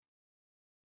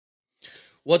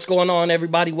What's going on,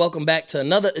 everybody? Welcome back to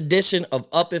another edition of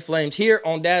Up in Flames here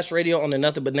on Dash Radio on the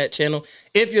Nothing But Net channel.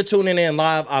 If you're tuning in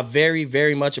live, I very,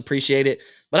 very much appreciate it.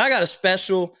 But I got a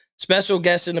special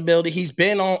guest in the building. He's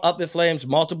been on Up in Flames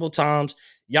multiple times.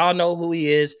 Y'all know who he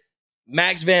is.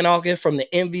 Max Van Auken from the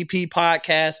MVP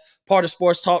podcast, part of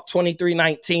Sports Talk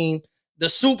 2319. The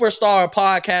superstar of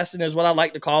podcasting is what I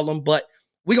like to call him. But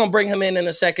we're going to bring him in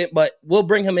a second, but we'll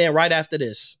bring him in right after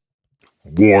this.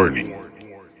 Warning.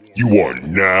 You are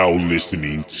now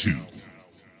listening to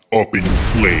Up in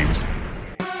Flames.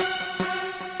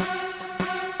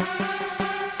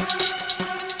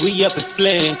 We up in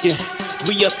flames, yeah.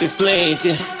 We up in flames,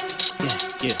 yeah.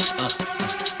 Yeah.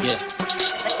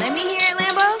 Let me hear it,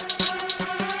 Lambo.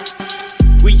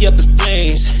 We up in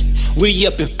flames. We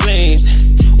up in flames.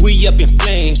 We up in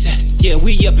flames. Yeah,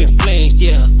 we up in flames,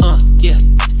 yeah.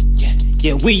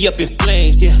 Yeah, we up in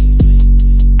flames, yeah.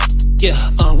 Yeah,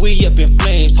 we up in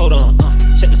flames. Hold on,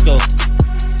 check this go.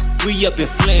 We up in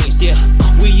flames, yeah.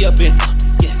 We up in,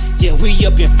 yeah, we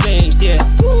up in flames, yeah.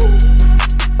 Woo.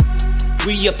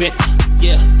 We up in,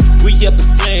 yeah. We up in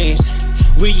flames.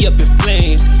 We up in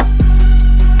flames.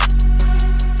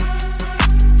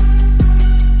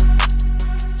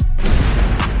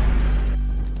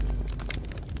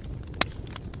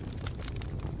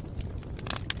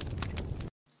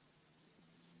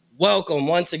 Welcome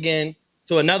once again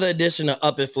to another edition of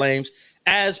Up in Flames.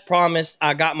 As promised,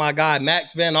 I got my guy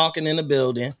Max Van Auken in the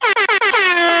building.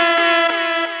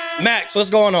 Max, what's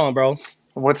going on, bro?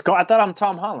 I thought I'm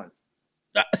Tom Holland.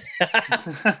 I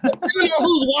don't know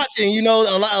who's watching. You know,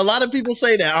 a lot of people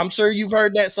say that. I'm sure you've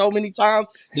heard that so many times.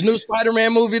 The new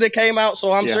Spider-Man movie that came out,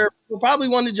 so I'm sure people probably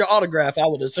wanted your autograph, I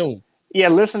would assume. Yeah,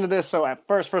 listen to this. So at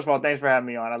first of all, thanks for having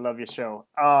me on. I love your show.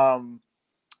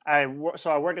 I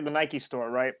worked at the Nike store,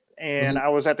 right? And I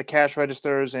was at the cash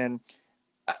registers, and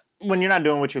when you're not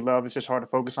doing what you love, it's just hard to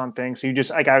focus on things. So you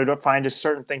just, I would find just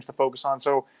certain things to focus on.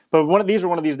 So, but one of these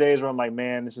days where I'm like,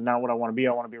 man, this is not what I want to be.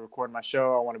 I want to be recording my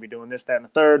show. I want to be doing this, that, and the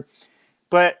third.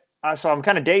 But so I'm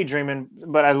kind of daydreaming,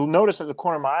 but I noticed at the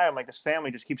corner of my eye, I'm like, this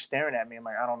family just keeps staring at me. I'm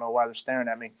like, I don't know why they're staring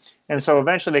at me. And so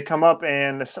eventually they come up,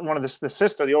 and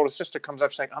the older sister comes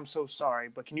up. She's like, I'm so sorry,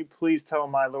 but can you please tell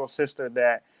my little sister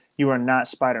that you are not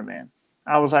Spider-Man?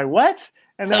 I was like, what?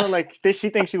 And they were like, she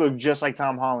thinks she looked just like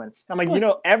Tom Holland. I'm like,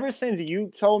 ever since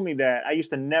you told me that, I used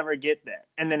to never get that.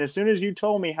 And then as soon as you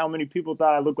told me how many people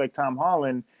thought I looked like Tom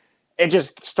Holland, it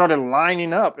just started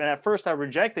lining up. And at first I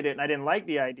rejected it and I didn't like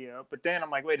the idea. But then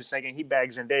I'm like, wait a second, he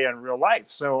bags Zendaya in real life.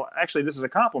 So actually this is a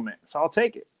compliment. So I'll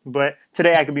take it. But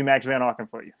today I could be Max Van Auken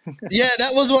for you. Yeah,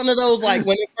 that was one of those, like,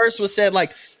 when it first was said,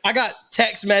 like, I got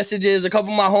text messages, a couple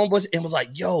of my homeboys, and was like,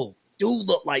 yo, dude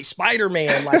look like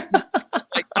Spider-Man, like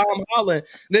Tom Holland.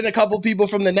 Then a couple people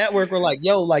from the network were like,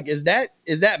 yo, like, is that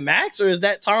Max or is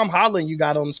that Tom Holland you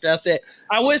got on the screen? I said,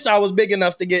 I wish I was big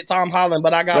enough to get Tom Holland,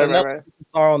 but I got another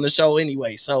superstar on the show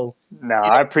anyway. So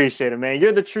I appreciate it, man.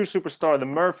 You're the true superstar. The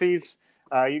Murphys,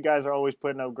 you guys are always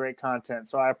putting up great content.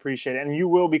 So I appreciate it. And you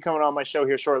will be coming on my show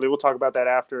here shortly. We'll talk about that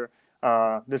after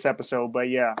this episode. But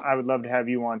yeah, I would love to have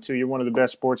you on too. You're one of the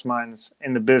best sports minds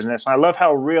in the business. I love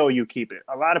how real you keep it.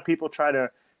 A lot of people try to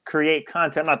create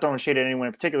content. I'm not throwing shade at anyone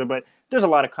in particular, but there's a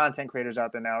lot of content creators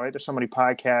out there now, right? There's so many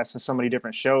podcasts and so many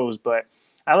different shows, but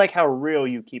I like how real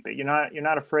you keep it. You're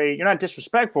not afraid, you're not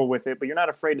disrespectful with it, but you're not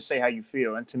afraid to say how you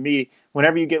feel. And to me,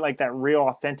 whenever you get like that real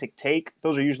authentic take,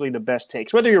 those are usually the best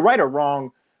takes. Whether you're right or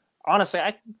wrong, honestly,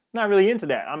 I'm not really into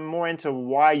that. I'm more into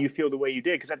why you feel the way you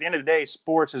did. Because at the end of the day,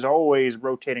 sports is always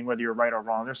rotating whether you're right or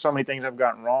wrong. There's so many things I've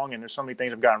gotten wrong and there's so many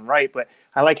things I've gotten right. But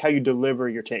I like how you deliver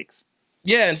your takes.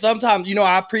 Yeah, and sometimes,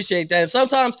 I appreciate that. And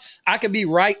sometimes I could be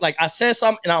right. Like, I said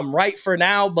something and I'm right for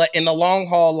now, but in the long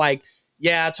haul, like,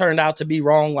 yeah, I turned out to be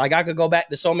wrong. Like, I could go back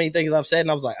to so many things I've said and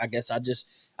I was like, I guess I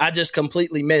just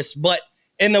completely missed. But,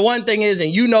 and the one thing is,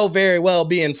 and very well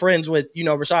being friends with,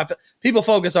 Rashad, people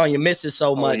focus on your misses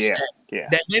so much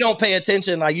that they don't pay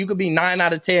attention. Like, you could be 9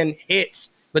 out of 10 hits,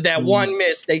 but that one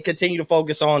miss, they continue to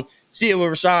focus on. See it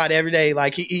with Rashad every day.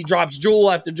 Like, he drops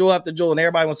jewel after jewel after jewel, and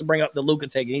everybody wants to bring up the Luka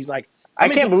take. And he's like, I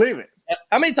can't believe it.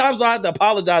 How many times do I have to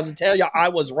apologize and tell y'all I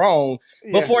was wrong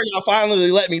before y'all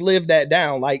finally let me live that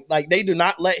down? Like they do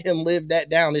not let him live that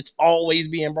down. It's always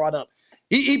being brought up.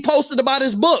 He posted about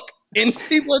his book, and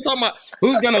people are talking about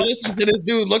who's going to listen to this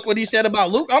dude. Look what he said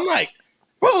about Luke. I'm like,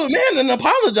 bro, man, and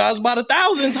apologize about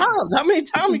 1,000 times. How many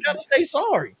times you got to say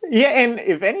sorry? Yeah, and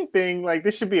if anything, like,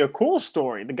 this should be a cool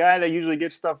story. The guy that usually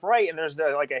gets stuff right, and there's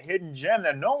like a hidden gem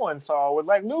that no one saw with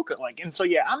like Luka. Like, and so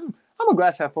yeah, I'm I'm a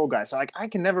glass half full guy. So like I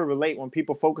can never relate when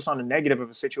people focus on the negative of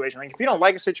a situation. Like if you don't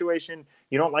like a situation,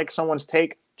 you don't like someone's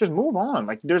take, just move on.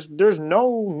 Like there's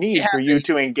no need for you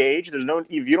to engage. There's no,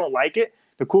 if you don't like it,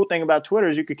 the cool thing about Twitter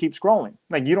is you could keep scrolling.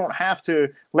 Like you don't have to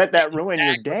let that ruin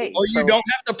your day. Or you don't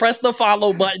have to press the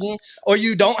follow button, or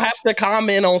you don't have to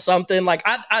comment on something. Like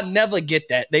I never get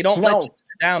that. They don't let you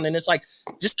sit down, and it's like,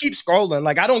 just keep scrolling.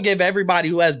 Like I don't give everybody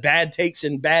who has bad takes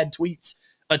and bad tweets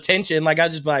attention. Like I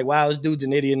just be like, wow, this dude's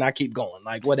an idiot, and I keep going.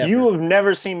 Like whatever. You have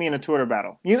never seen me in a Twitter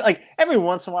battle. You like every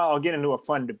once in a while I'll get into a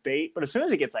fun debate, but as soon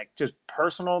as it gets like just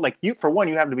personal, like you, for one,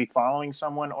 you have to be following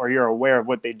someone or you're aware of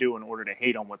what they do in order to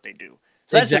hate on what they do.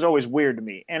 So that's just always weird to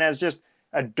me. And as just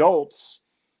adults,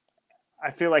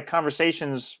 I feel like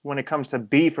conversations when it comes to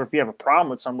beef, or if you have a problem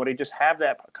with somebody, just have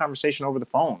that conversation over the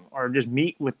phone or just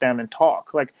meet with them and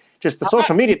talk. Like just the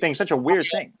social media thing is such a weird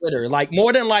thing. Twitter, like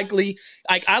more than likely,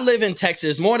 like I live in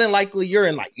Texas, more than likely you're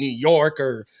in like New York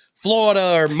or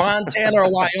Florida or Montana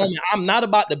or Wyoming. I'm not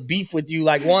about to beef with you.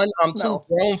 Like one, I'm too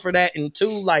grown for that. And two,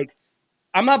 like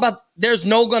I'm not about, there's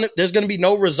gonna be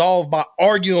no resolve by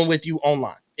arguing with you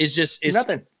online. It's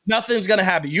nothing. Nothing's gonna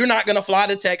happen. You're not gonna fly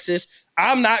to Texas.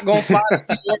 I'm not gonna fly to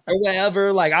New York or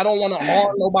wherever. Like I don't want to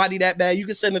harm nobody that bad. You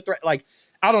can send a threat. Like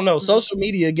I don't know. Social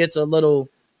media gets a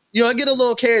little, I get a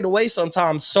little carried away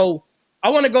sometimes. So I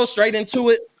want to go straight into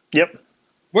it. Yep.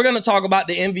 We're gonna talk about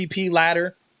the MVP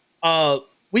ladder.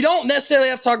 We don't necessarily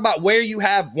have to talk about where you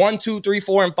have 1, 2, 3,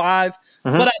 4, and 5.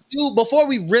 But I do, before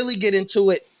we really get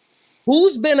into it,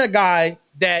 who's been a guy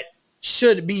that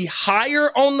should be higher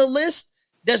on the list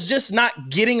that's just not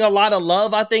getting a lot of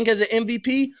love, I think, as an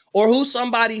MVP, or who's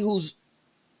somebody who's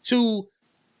too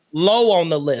low on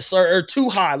the list or too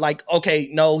high? Like, okay,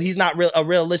 no, he's not a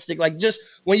realistic. Like, just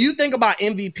when you think about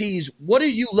MVPs, what are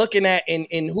you looking at, and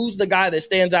who's the guy that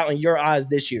stands out in your eyes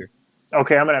this year?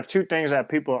 Okay, I'm going to have two things that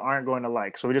people aren't going to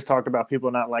like. So we just talked about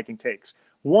people not liking takes.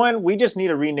 One, we just need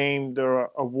to rename the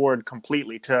award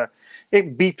completely to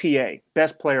BPA,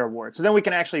 Best Player Award. So then we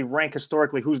can actually rank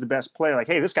historically who's the best player. Like,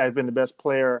 hey, this guy's been the best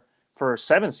player for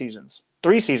 7 seasons,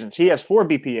 3 seasons. He has 4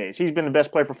 BPAs. He's been the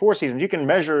best player for 4 seasons. You can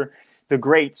measure the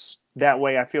greats that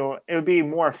way. I feel it would be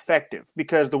more effective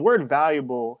because the word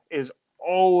valuable is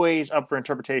always up for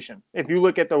interpretation. If you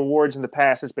look at the awards in the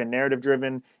past, it's been narrative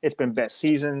driven. It's been best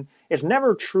season. It's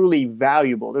never truly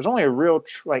valuable. There's only a real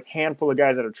handful of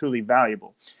guys that are truly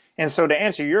valuable. And so to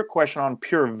answer your question on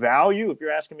pure value, if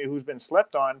you're asking me who's been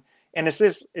slept on, and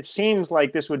it seems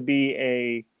like this would be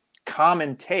a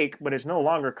common take, but it's no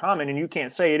longer common. And you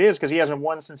can't say it is because he hasn't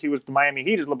won since he was with the Miami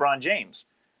Heat, is LeBron James.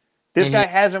 This guy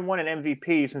hasn't won an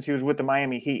MVP since he was with the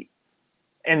Miami Heat.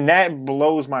 And that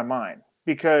blows my mind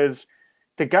because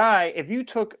the guy, if you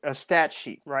took a stat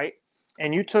sheet, right,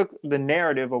 and you took the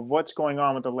narrative of what's going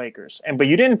on with the Lakers, but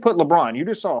you didn't put LeBron, you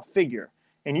just saw a figure,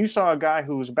 and you saw a guy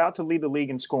who's about to lead the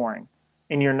league in scoring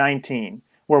in year 19,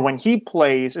 where when he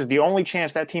plays is the only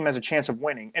chance that team has a chance of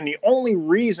winning, and the only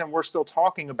reason we're still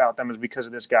talking about them is because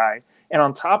of this guy. And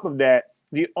on top of that,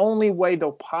 the only way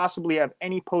they'll possibly have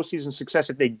any postseason success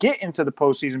if they get into the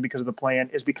postseason because of the play-in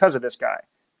is because of this guy.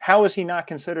 How is he not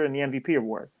considered in the MVP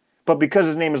award? But because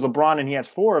his name is LeBron and he has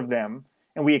 4 of them,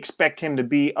 and we expect him to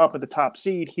be up at the top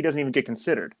seed, he doesn't even get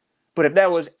considered. But if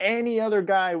that was any other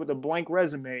guy with a blank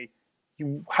resume,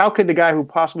 how could the guy who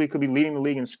possibly could be leading the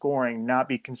league in scoring not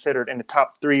be considered in the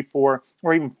top 3, 4,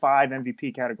 or even 5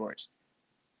 MVP categories?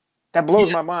 That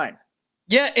blows my mind.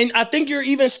 Yeah, and I think you're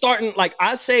even starting, like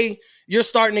I say, you're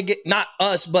starting to get, not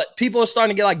us, but people are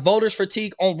starting to get like voters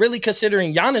fatigue on really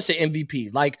considering Giannis an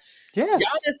MVP. Like, yes.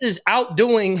 Giannis is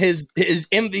outdoing his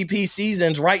MVP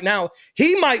seasons right now.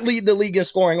 He might lead the league in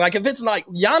scoring. Like, if it's like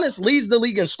Giannis leads the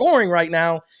league in scoring right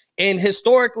now, and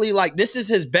historically, like, this is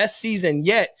his best season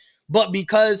yet, but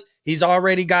because he's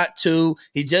already got 2,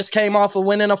 he just came off of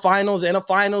winning a finals and a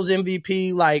finals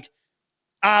MVP, like,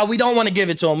 we don't want to give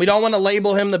it to him. We don't want to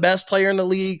label him the best player in the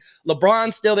league.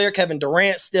 LeBron's still there. Kevin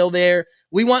Durant's still there.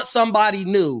 We want somebody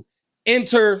new.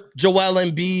 Enter Joel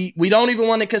Embiid. We don't even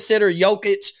want to consider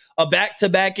Jokic a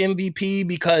back-to-back MVP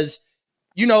because,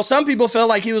 some people feel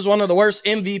like he was one of the worst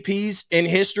MVPs in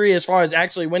history as far as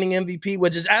actually winning MVP,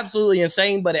 which is absolutely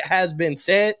insane, but it has been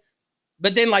said.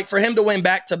 But then, like, for him to win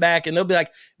back-to-back, and they'll be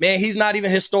like, man, he's not even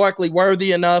historically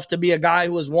worthy enough to be a guy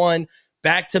who has won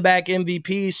back-to-back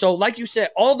MVP. So, like you said,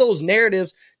 all those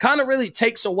narratives kind of really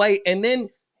takes away, and then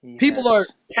people are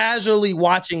casually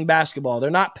watching basketball. They're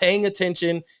not paying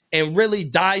attention and really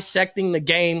dissecting the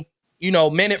game,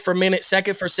 minute for minute,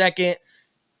 second for second.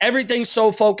 Everything's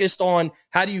so focused on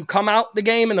how do you come out the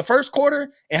game in the first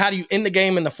quarter and how do you end the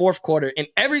game in the fourth quarter, and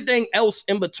everything else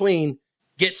in between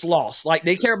gets lost. Like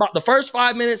they care about the first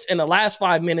 5 minutes and the last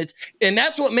 5 minutes. And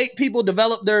that's what make people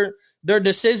develop their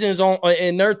decisions on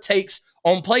and their takes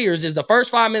on players is the first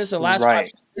 5 minutes and the last 5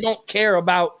 minutes. They don't care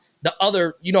about the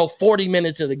other, 40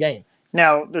 minutes of the game.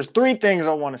 Now, there's three things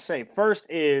I want to say. First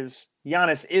is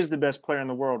Giannis is the best player in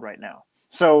the world right now.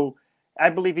 So I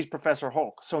believe he's Professor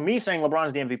Hulk. So me saying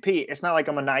LeBron's the MVP, it's not like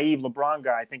I'm a naive LeBron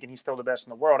guy thinking he's still the best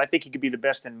in the world. I think he could be the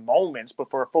best in moments, but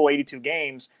for a full 82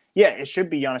 games, yeah, it should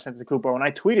be Giannis Antetokounmpo. And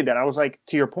I tweeted that. I was like,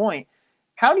 to your point,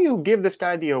 how do you give this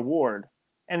guy the award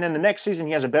and then the next season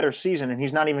he has a better season and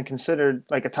he's not even considered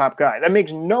like a top guy? That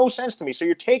makes no sense to me. So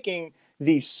you're taking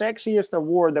the sexiest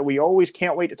award that we always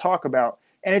can't wait to talk about,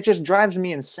 and it just drives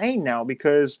me insane now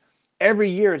because every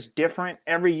year it's different.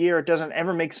 Every year it doesn't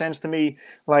ever make sense to me.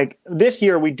 Like this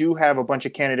year we do have a bunch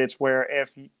of candidates where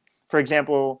if, for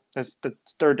example, the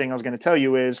third thing I was going to tell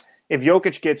you is if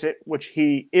Jokic gets it, which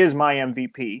he is my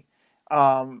MVP,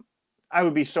 I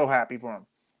would be so happy for him.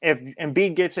 If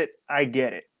Embiid gets it, I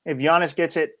get it. If Giannis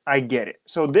gets it, I get it.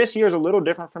 So this year is a little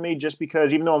different for me just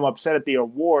because even though I'm upset at the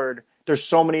award, there's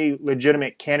so many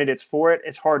legitimate candidates for it.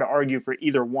 It's hard to argue for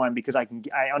either one because I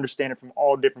understand it from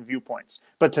all different viewpoints.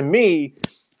 But to me,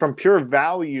 from pure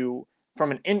value,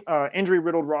 from an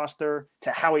injury-riddled roster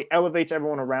to how he elevates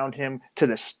everyone around him to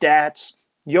the stats,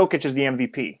 Jokic is the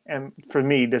MVP, and for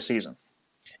me this season.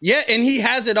 Yeah, and he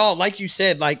has it all. Like you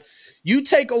said, like you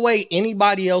take away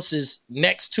anybody else's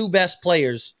next two best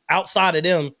players outside of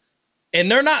them, and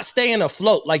they're not staying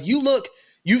afloat. Like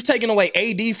you've taken away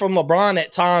AD from LeBron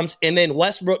at times, and then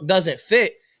Westbrook doesn't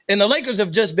fit. And the Lakers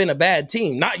have just been a bad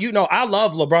team. I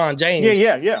love LeBron James.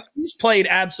 Yeah. He's played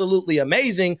absolutely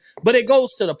amazing, but it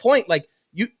goes to the point, like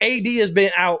AD has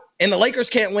been out, and the Lakers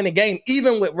can't win a game,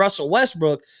 even with Russell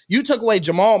Westbrook. You took away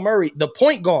Jamal Murray, the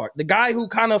point guard, the guy who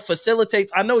kind of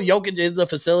facilitates. I know Jokic is the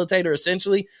facilitator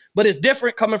essentially, but it's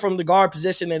different coming from the guard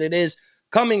position than it is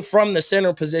coming from the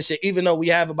center position, even though we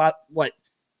have about,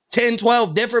 10,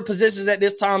 12 different positions at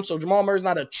this time. So Jamal Murray's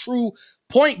not a true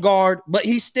point guard, but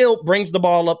he still brings the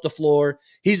ball up the floor.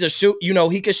 He's a shoot,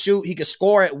 he can shoot, he can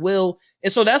score at will.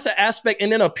 And so that's an aspect. And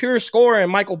then a pure scorer in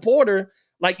Michael Porter,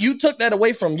 like you took that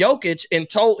away from Jokic and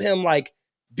told him like,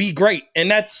 be great.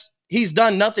 And he's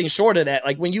done nothing short of that.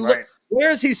 Like when you look,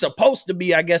 where is he supposed to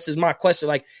be, I guess is my question.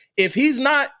 Like if he's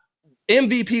not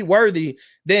MVP worthy,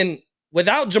 then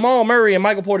without Jamal Murray and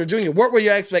Michael Porter Jr., what were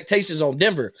your expectations on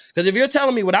Denver? Because if you're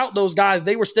telling me without those guys,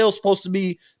 they were still supposed to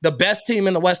be the best team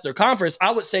in the Western Conference,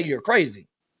 I would say you're crazy.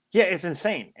 Yeah, it's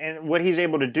insane. And what he's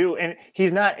able to do, and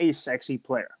he's not a sexy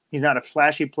player. He's not a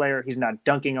flashy player. He's not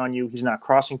dunking on you. He's not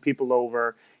crossing people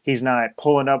over. He's not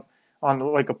pulling up on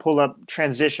like a pull-up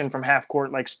transition from half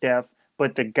court like Steph.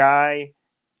 But the guy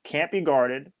can't be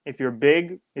guarded. If you're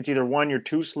big, it's either one, you're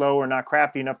too slow or not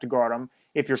crafty enough to guard him.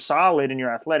 If you're solid and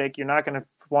you're athletic, you're not going to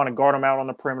want to guard him out on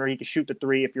the perimeter. He can shoot the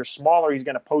three. If you're smaller, he's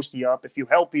going to post you up. If you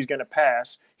help, he's going to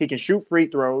pass. He can shoot free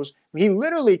throws. He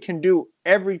literally can do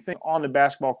everything on the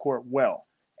basketball court well.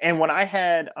 And when I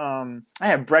had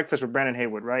breakfast with Brandon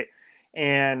Haywood, right,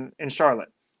 and in Charlotte,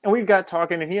 and we got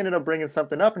talking, and he ended up bringing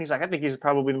something up, and he's like, I think he's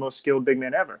probably the most skilled big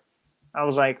man ever. I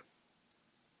was like,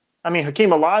 Hakeem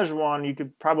Olajuwon, you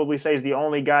could probably say is the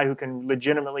only guy who can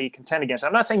legitimately contend against.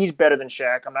 I'm not saying he's better than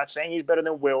Shaq. I'm not saying he's better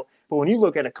than Wilt. But when you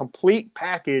look at a complete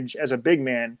package as a big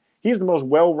man, he's the most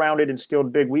well-rounded and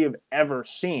skilled big we have ever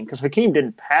seen. Because Hakeem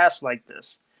didn't pass like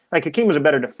this. Like, Hakeem was a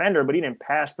better defender, but he didn't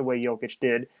pass the way Jokic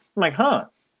did. I'm like, huh.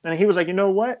 And he was like, you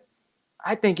know what?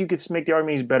 I think you could make the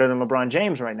argument he's better than LeBron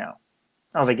James right now.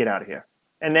 I was like, get out of here.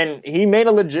 And then he made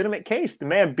a legitimate case. The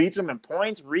man beats him in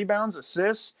points, rebounds,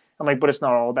 assists. I'm like, but it's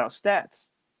not all about stats.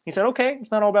 He said, okay, it's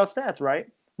not all about stats, right?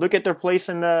 Look at their place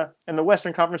in the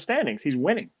Western Conference standings. He's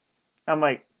winning. I'm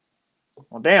like,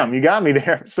 well, damn, you got me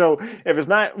there. So if it's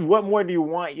not, what more do you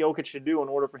want Jokic to do in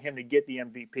order for him to get the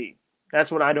MVP?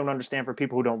 That's what I don't understand for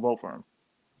people who don't vote for him.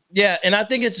 Yeah, and I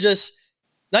think it's just,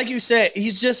 like you said,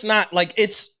 he's just not, like,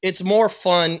 it's more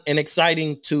fun and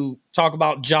exciting to talk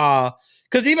about Ja.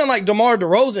 Because even like DeMar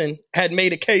DeRozan had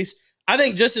made a case, I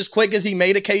think just as quick as he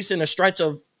made a case in a stretch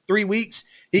of 3 weeks,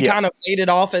 he kind of faded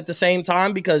off at the same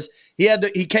time because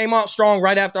he came out strong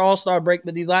right after All-Star break,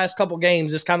 but these last couple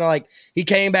games, it's kind of like he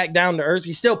came back down to earth.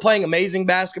 He's still playing amazing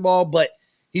basketball, but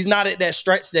he's not at that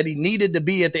stretch that he needed to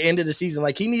be at the end of the season.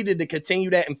 Like he needed to continue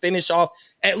that and finish off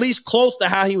at least close to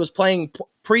how he was playing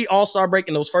pre-All-Star break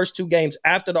in those first two games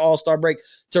after the All-Star break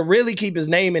to really keep his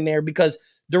name in there because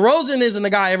DeRozan isn't the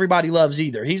guy everybody loves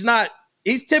either. He's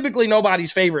typically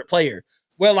nobody's favorite player.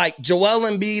 Where like Joel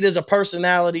Embiid is a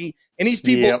personality and these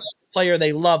people's player,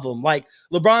 they love him. Like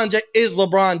LeBron is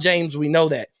LeBron James. We know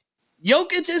that.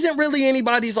 Jokic isn't really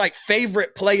anybody's like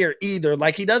favorite player either.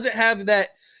 Like he doesn't have that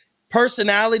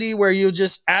personality where you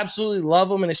just absolutely love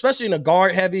him, and especially in a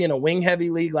guard heavy and a wing heavy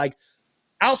league, like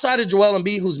outside of Joel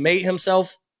Embiid, who's made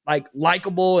himself like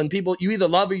likable and people, you either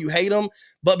love or you hate him,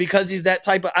 but because he's that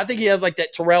type of, I think he has like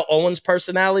that Terrell Owens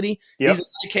personality. Yep. He's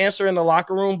a cancer in the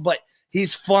locker room, but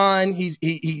he's fun.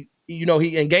 He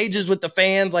engages with the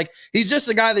fans. Like he's just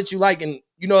a guy that you like. And,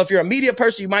 you know, if you're a media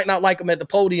person, you might not like him at the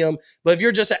podium, but if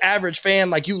you're just an average fan,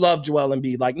 like you love Joel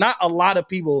Embiid. Like not a lot of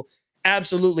people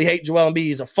absolutely hate Joel Embiid.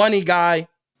 He's a funny guy.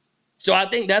 So I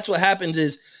think that's what happens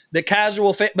is the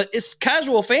casual fan, but it's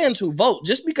casual fans who vote.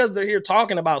 Just because they're here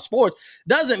talking about sports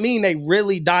doesn't mean they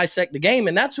really dissect the game.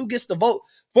 And that's who gets the vote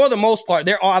for the most part.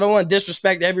 I don't want to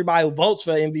disrespect everybody who votes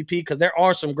for MVP because there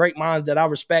are some great minds that I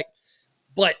respect.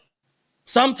 But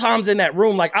sometimes in that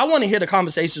room, like I want to hear the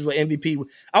conversations with MVP.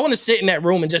 I want to sit in that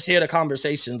room and just hear the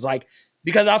conversations, like,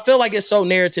 because I feel like it's so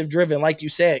narrative driven, like you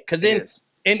said. Because then,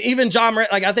 and even Ja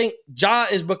Morant, like I think Ja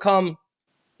has become,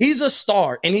 he's a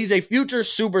star and he's a future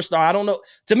superstar. I don't know.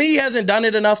 To me, he hasn't done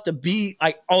it enough to be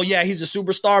like, oh yeah, he's a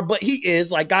superstar, but he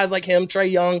is. Like guys like him, Trae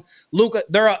Young, Luka,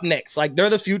 they're up next. Like they're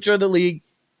the future of the league.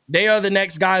 They are the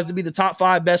next guys to be the top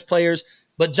 5 best players.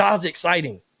 But Ja's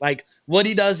exciting. Like what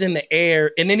he does in the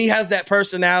air. And then he has that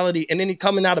personality. And then he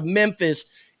coming out of Memphis.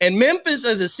 And Memphis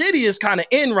as a city is kind of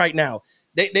in right now.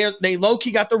 They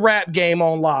low-key got the rap game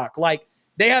on lock. Like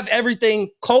they have everything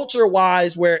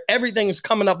culture-wise where everything is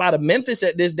coming up out of Memphis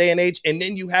at this day and age. And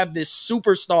then you have this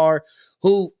superstar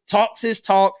who talks his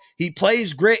talk. He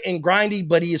plays grit and grindy,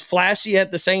 but he is flashy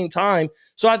at the same time.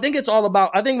 So I think it's all about,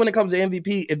 I think when it comes to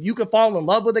MVP, if you can fall in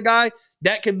love with a guy,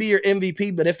 that could be your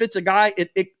MVP. But if it's a guy,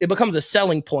 it becomes a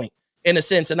selling point in a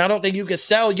sense. And I don't think you can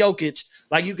sell Jokic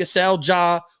like you can sell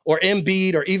Ja or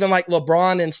Embiid or even like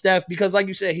LeBron and Steph, because like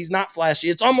you said, he's not flashy.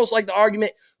 It's almost like the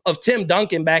argument of Tim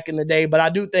Duncan back in the day, but I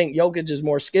do think Jokic is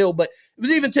more skilled. But it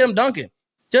was even Tim Duncan.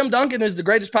 Tim Duncan is the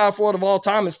greatest power forward of all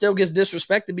time and still gets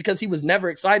disrespected because he was never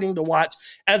exciting to watch,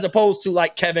 as opposed to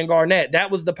like Kevin Garnett. That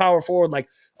was the power forward. Like,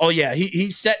 oh yeah, he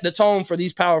set the tone for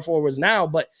these power forwards now.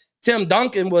 But Tim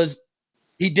Duncan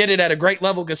he did it at a great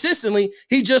level consistently.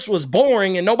 He just was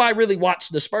boring and nobody really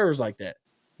watched the Spurs like that.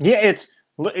 Yeah,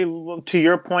 to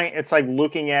your point, it's like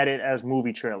looking at it as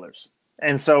movie trailers.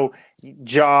 And so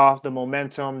Ja, the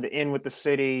momentum, the in with the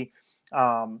city,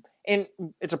 and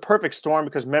it's a perfect storm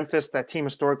because Memphis, that team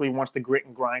historically wants the grit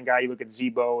and grind guy. You look at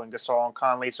Zebo and Gasol and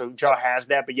Conley. So Ja has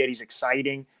that, but yet he's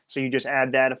exciting. So you just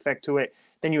add that effect to it.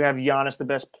 Then you have Giannis, the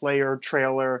best player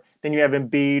trailer. Then you have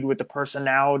Embiid with the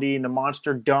personality and the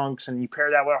monster dunks, and you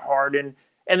pair that with Harden.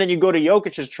 And then you go to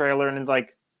Jokic's trailer, and it's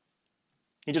like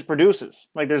he just produces.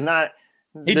 Like there's no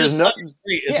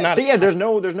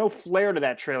flair to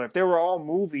that trailer. If there were all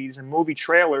movies and movie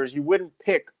trailers, you wouldn't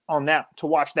pick on that to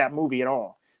watch that movie at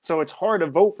all. So it's hard to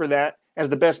vote for that as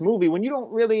the best movie when you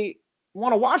don't really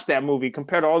want to watch that movie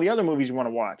compared to all the other movies you want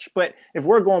to watch. But if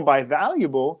we're going by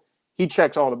valuable, he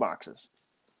checks all the boxes.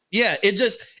 Yeah,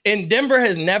 and Denver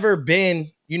has never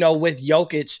been, with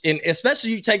Jokic, and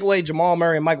especially you take away Jamal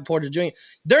Murray and Michael Porter Jr.,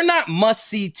 they're not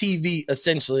must-see TV,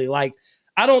 essentially. Like,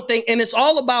 I don't think, and it's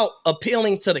all about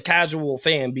appealing to the casual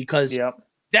fan because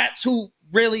that's where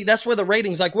the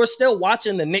ratings, like we're still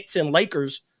watching the Knicks and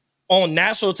Lakers on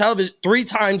national television 3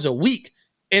 times a week,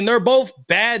 and they're both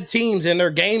bad teams and their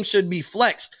games should be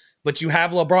flexed. But you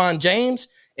have LeBron James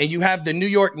and you have the New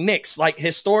York Knicks. Like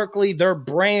historically, their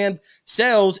brand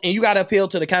sells, and you got to appeal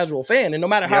to the casual fan. And no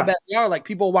matter how bad they are, like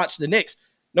people watch the Knicks.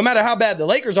 No matter how bad the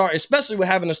Lakers are, especially with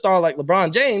having a star like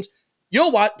LeBron James,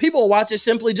 people will watch it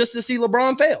simply just to see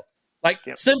LeBron fail, like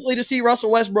simply to see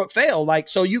Russell Westbrook fail. Like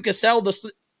so, you can sell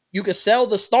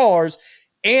the stars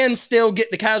and still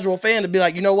get the casual fan to be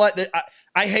like, you know what,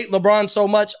 I hate LeBron so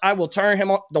much, I will turn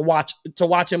him on to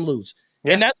watch him lose.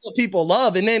 Yeah. And that's what people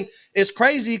love. And then it's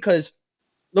crazy because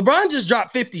LeBron just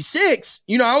dropped 56.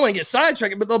 I don't want to get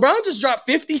sidetracked, but LeBron just dropped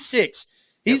 56.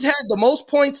 He's had the most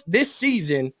points this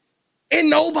season, and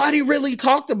nobody really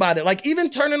talked about it. Like, even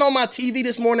turning on my TV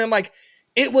this morning, like,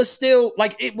 it was still,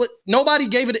 like, nobody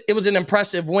gave it was an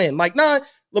impressive win. Like,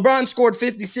 LeBron scored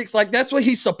 56. Like, that's what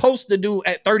he's supposed to do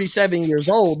at 37 years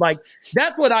old. Like,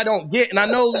 that's what I don't get. And I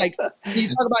know, like, you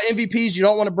talk about MVPs, you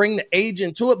don't want to bring the age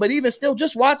into it, but even still,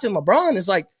 just watching LeBron is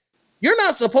like, you're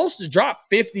not supposed to drop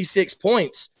 56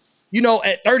 points,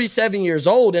 at 37 years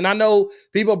old. And I know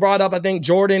people brought up, I think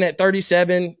Jordan at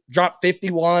 37 dropped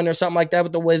 51 or something like that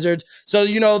with the Wizards. So,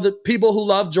 the people who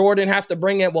love Jordan have to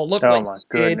bring it. Well, look, oh my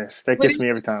goodness, that gets me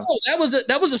every time.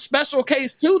 That was a special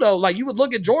case too, though. Like you would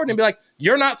look at Jordan and be like,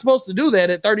 you're not supposed to do that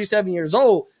at 37 years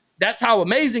old. That's how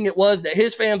amazing it was that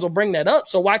his fans will bring that up.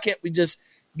 So why can't we just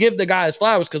give the guys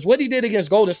flowers, because what he did against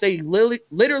Golden State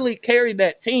literally carried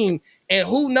that team. And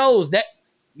who knows that.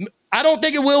 I don't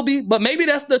think it will be, but maybe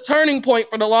that's the turning point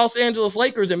for the Los Angeles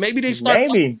Lakers, and maybe they start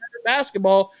playing better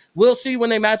basketball. We'll see when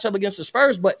they match up against the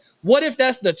Spurs. But what if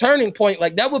that's the turning point?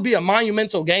 Like, that would be a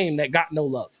monumental game that got no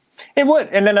love. It would.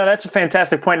 And no, that's a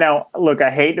fantastic point. Now, look,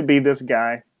 I hate to be this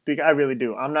guy. I really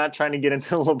do. I'm not trying to get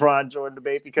into the LeBron Jordan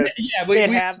debate because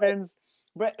it happens.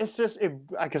 But it's just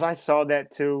because I saw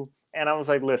that too, and I was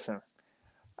like, listen.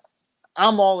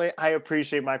 I'm all in. I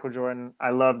appreciate Michael Jordan.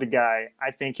 I love the guy.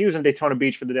 I think he was in Daytona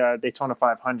Beach for the Daytona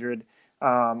 500.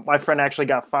 My friend actually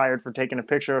got fired for taking a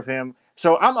picture of him.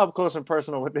 So I'm up close and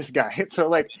personal with this guy. So,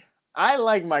 like, I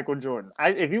like Michael Jordan.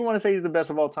 If you want to say he's the best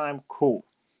of all time, cool.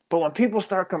 But when people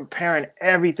start comparing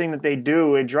everything that they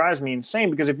do, it drives me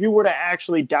insane, because if you were to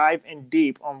actually dive in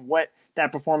deep on what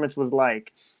that performance was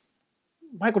like,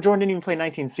 Michael Jordan didn't even play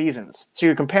 19 seasons. So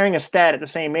you're comparing a stat at the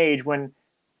same age when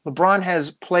LeBron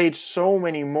has played so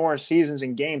many more seasons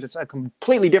and games. It's a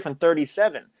completely different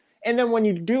 37. And then when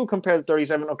you do compare the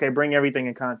 37, okay, bring everything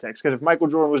in context. Because if Michael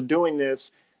Jordan was doing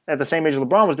this at the same age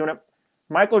LeBron was doing it,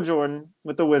 Michael Jordan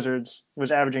with the Wizards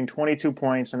was averaging 22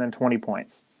 points and then 20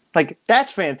 points. Like,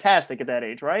 that's fantastic at that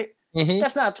age, right? Mm-hmm.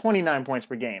 That's not 29 points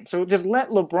per game. So just let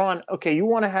LeBron, okay, you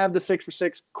want to have the 6 for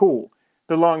 6, cool.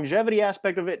 The longevity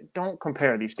aspect of it, don't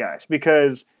compare these guys,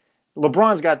 because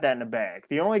LeBron's got that in the bag.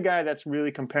 The only guy that's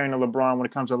really comparing to LeBron when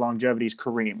it comes to longevity is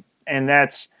Kareem. And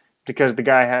that's because the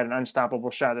guy had an unstoppable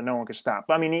shot that no one could stop.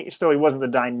 But, I mean, he wasn't the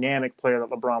dynamic player that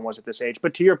LeBron was at this age.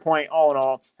 But to your point, all in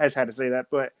all, I just had to say that.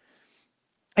 But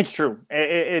it's true.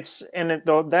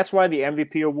 That's why the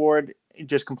MVP award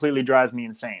just completely drives me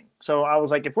insane. So I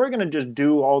was like, if we're going to just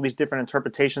do all these different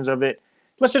interpretations of it,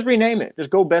 let's just rename it. Just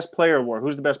go best player award.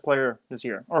 Who's the best player this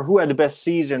year? Or who had the best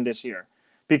season this year?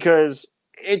 Because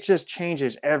it just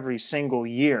changes every single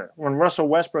year. When Russell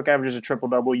Westbrook averages a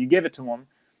triple-double, you give it to him.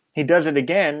 He does it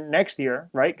again next year,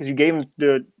 right? Because you gave him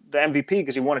the MVP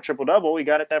because he won a triple-double. He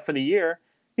got that for the year.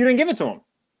 You didn't give it to him.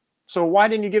 So why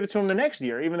didn't you give it to him the next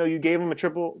year, even though you gave him the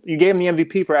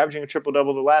MVP for averaging a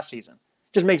triple-double the last season?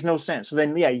 It just makes no sense. So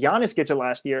then, Giannis gets it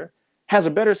last year, has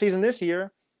a better season this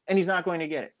year, and he's not going to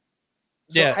get it.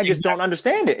 So I just don't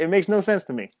understand it. It makes no sense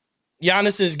to me.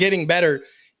 Giannis is getting better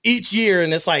each year,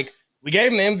 and it's like, we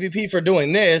gave him the MVP for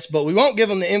doing this, but we won't give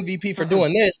him the MVP for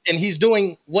doing this. And he's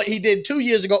doing what he did 2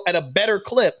 years ago at a better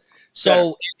clip.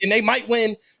 So, and they might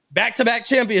win back-to-back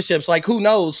championships. Like, who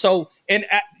knows? So, and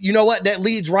you know what? That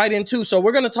leads right into. So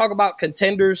we're going to talk about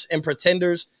contenders and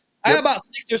pretenders. Yep. I have about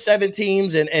 6 or 7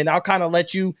 teams, and I'll kind of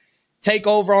let you take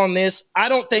over on this. I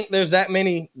don't think there's that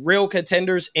many real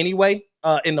contenders anyway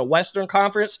in the Western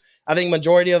Conference. I think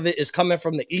majority of it is coming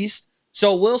from the East.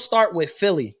 So we'll start with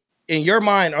Philly. In your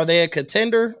mind, are they a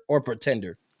contender or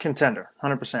pretender? Contender,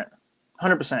 100%.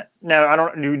 100%. Now,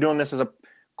 are you doing this as a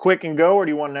quick and go, or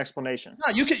do you want an explanation?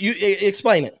 No, you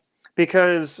explain it.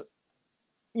 Because,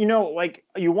 you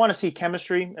want to see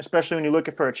chemistry, especially when you're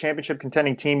looking for a championship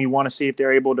contending team. You want to see if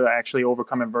they're able to actually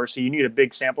overcome adversity. You need a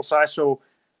big sample size. So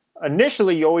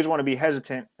initially, you always want to be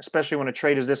hesitant, especially when a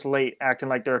trade is this late, acting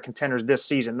like they're contenders this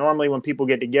season. Normally, when people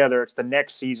get together, it's the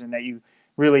next season that you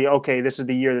really, okay, this is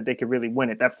the year that they could really win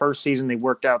it. That first season, they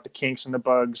worked out the kinks and the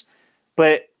bugs.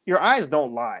 But your eyes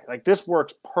don't lie. Like, this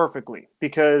works perfectly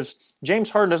because James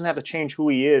Harden doesn't have to change who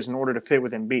he is in order to fit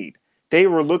with Embiid. They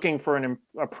were looking for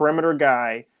a perimeter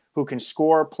guy who can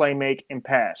score, play, make, and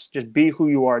pass. Just be who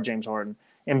you are, James Harden.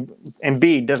 And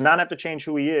Embiid does not have to change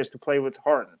who he is to play with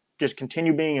Harden. Just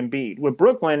continue being Embiid. With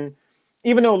Brooklyn,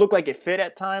 even though it looked like it fit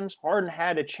at times, Harden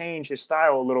had to change his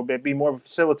style a little bit, be more of a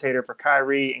facilitator for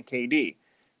Kyrie and KD.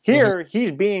 Here,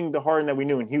 he's being the Harden that we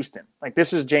knew in Houston. Like,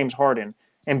 this is James Harden.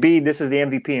 Embiid, this is the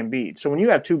MVP Embiid. So when you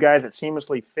have two guys that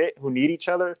seamlessly fit, who need each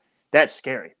other, that's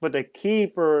scary. But the key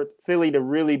for Philly to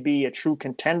really be a true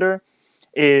contender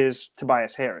is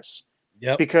Tobias Harris.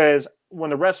 Yep. Because when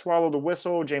the refs swallow the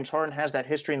whistle, James Harden has that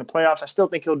history in the playoffs. I still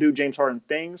think he'll do James Harden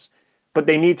things, but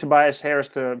they need Tobias Harris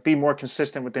to be more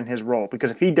consistent within his role. Because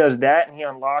if he does that and he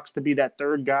unlocks to be that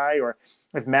third guy, or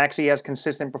if Maxey has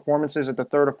consistent performances at the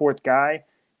third or fourth guy,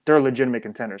 they're legitimate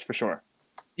contenders for sure.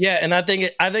 Yeah, and I think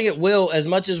it will, as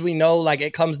much as we know, like,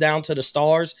 it comes down to the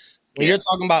stars. When you're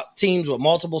talking about teams with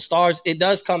multiple stars, it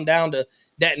does come down to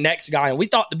that next guy. And we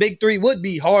thought the big three would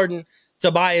be Harden,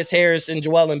 Tobias Harris, and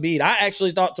Joel Embiid. I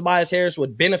actually thought Tobias Harris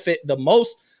would benefit the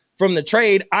most from the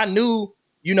trade. I knew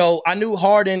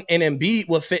Harden and Embiid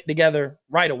would fit together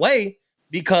right away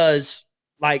because,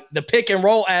 like, the pick and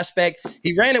roll aspect,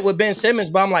 he ran it with Ben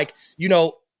Simmons, but I'm like,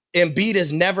 Embiid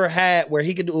has never had where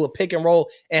he could do a pick and roll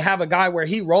and have a guy where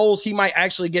he rolls. He might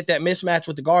actually get that mismatch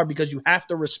with the guard because you have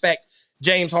to respect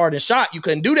James Harden shot. You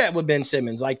couldn't do that with Ben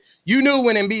Simmons. Like, you knew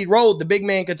when Embiid rolled, the big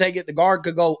man could take it, the guard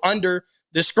could go under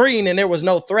the screen, and there was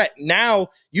no threat. Now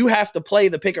you have to play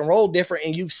the pick and roll different,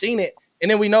 and you've seen it. And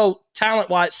then we know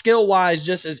talent-wise, skill-wise,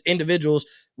 just as individuals,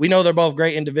 we know they're both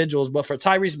great individuals. But for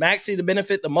Tyrese Maxey to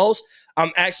benefit the most,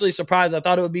 I'm actually surprised. I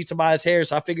thought it would be Tobias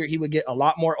Harris. I figured he would get a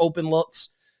lot more open looks.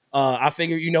 I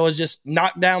figured, it's just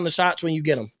knock down the shots when you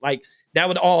get them. Like, that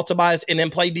would all Tobias, and then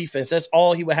play defense. That's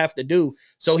all he would have to do.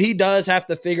 So he does have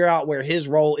to figure out where his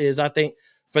role is, I think,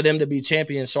 for them to be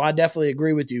champions. So I definitely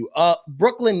agree with you.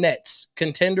 Brooklyn Nets,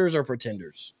 contenders or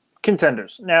pretenders?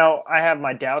 Contenders. Now, I have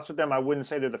my doubts with them. I wouldn't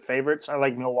say they're the favorites. I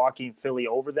like Milwaukee and Philly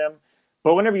over them.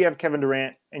 But whenever you have Kevin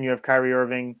Durant and you have Kyrie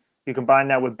Irving, you combine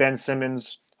that with Ben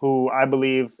Simmons, who I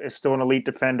believe is still an elite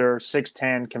defender,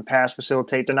 6'10", can pass,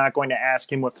 facilitate. They're not going to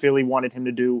ask him what Philly wanted him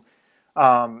to do.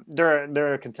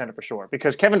 They're a contender for sure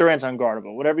because Kevin Durant's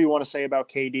unguardable. Whatever you want to say about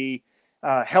KD,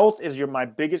 health is my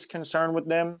biggest concern with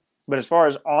them. But as far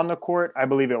as on the court, I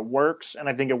believe it works, and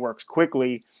I think it works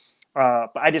quickly.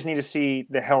 But I just need to see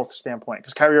the health standpoint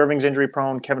because Kyrie Irving's injury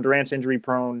prone, Kevin Durant's injury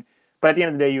prone. But at the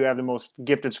end of the day, you have the most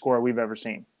gifted scorer we've ever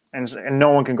seen, and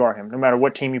no one can guard him. No matter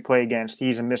what team you play against,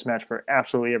 he's a mismatch for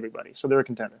absolutely everybody. So they're a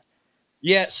contender.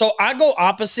 Yeah, so I go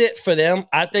opposite for them.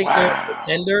 I think they're a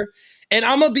contender. And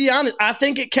I'm going to be honest, I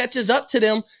think it catches up to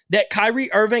them that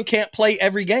Kyrie Irving can't play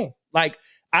every game. Like,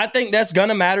 I think that's going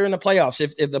to matter in the playoffs.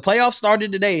 If the playoffs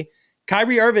started today,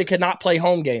 Kyrie Irving cannot play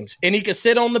home games, and he could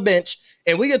sit on the bench.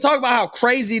 And we can talk about how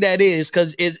crazy that is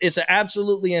because it's an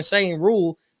absolutely insane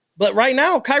rule. But right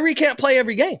now, Kyrie can't play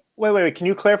every game. Wait. Can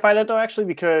you clarify that, though, actually?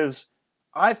 Because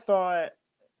I thought,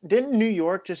 didn't New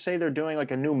York just say they're doing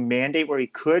like a new mandate where he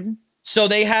could? So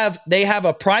they have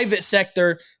a private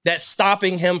sector that's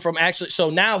stopping him from actually.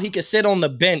 So now he can sit on the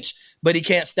bench, but he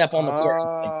can't step on the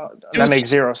court. That makes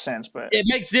zero sense. But it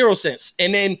makes zero sense.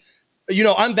 And then,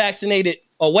 unvaccinated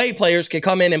away players can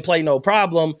come in and play no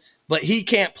problem, but he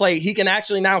can't play. He can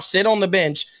actually now sit on the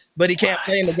bench, but he can't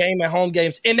play in the game at home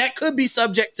games. And that could be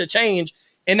subject to change.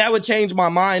 And that would change my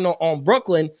mind on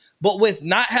Brooklyn. But with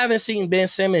not having seen Ben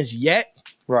Simmons yet,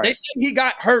 right. They said he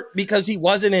got hurt because he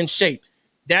wasn't in shape.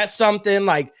 That's something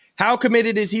like, how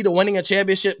committed is he to winning a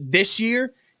championship this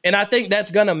year? And I think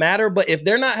that's going to matter. But if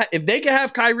they can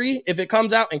have Kyrie, if it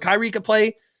comes out and Kyrie could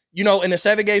play, in a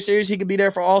 7-game series, he could be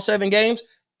there for all 7 games.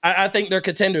 I think they're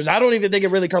contenders. I don't even think it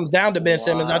really comes down to Ben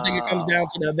Simmons. I think it comes down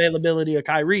to the availability of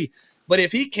Kyrie. But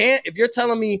if he can't, if you're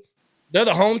telling me they're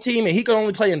the home team and he could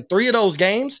only play in 3 of those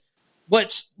games,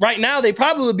 which right now they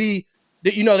probably would be,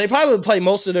 they probably would play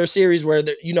most of their series where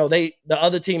the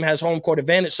other team has home court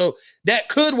advantage. So that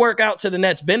could work out to the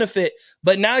Nets' benefit.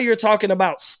 But now you're talking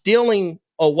about stealing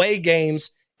away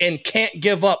games and can't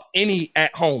give up any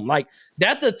at home. Like,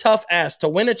 that's a tough ask to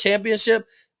win a championship,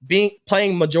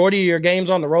 playing majority of your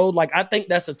games on the road. Like, I think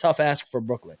that's a tough ask for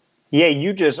Brooklyn. Yeah,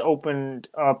 you just opened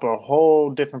up a whole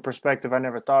different perspective I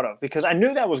never thought of because I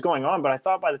knew that was going on, but I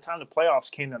thought by the time the playoffs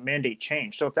came, the mandate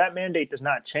changed. So if that mandate does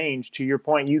not change, to your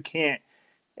point, you can't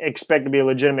expect to be a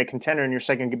legitimate contender and your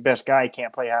second best guy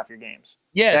can't play half your games.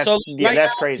 Yeah,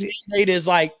 that's crazy. It is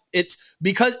like, it's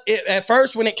because at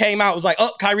first when it came out, it was like,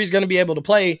 oh, Kyrie's going to be able to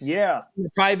play. Yeah. The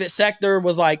private sector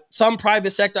was like some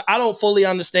private sector. I don't fully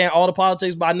understand all the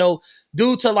politics, but I know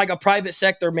due to like a private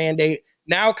sector mandate,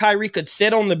 now Kyrie could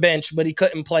sit on the bench, but he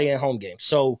couldn't play in home games.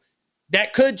 So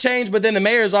that could change. But then the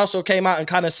mayors also came out and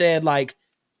kind of said, like,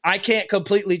 I can't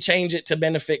completely change it to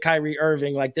benefit Kyrie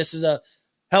Irving. Like, this is a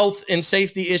health and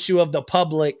safety issue of the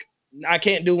public. I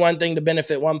can't do one thing to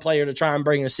benefit one player to try and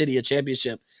bring a city a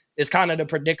championship. It's kind of the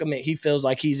predicament he feels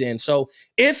like he's in. So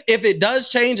if it does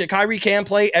change and Kyrie can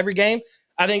play every game,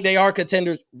 I think they are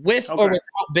contenders with or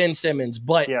without Ben Simmons.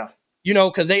 But,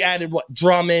 because they added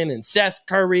Drummond and Seth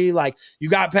Curry. Like, you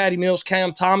got Patty Mills.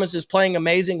 Cam Thomas is playing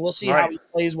amazing. We'll see how he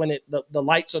plays when the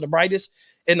lights are the brightest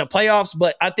in the playoffs.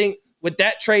 But I think with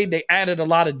that trade, they added a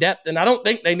lot of depth, and I don't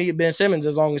think they need Ben Simmons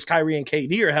as long as Kyrie and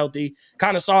KD are healthy.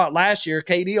 Kind of saw it last year.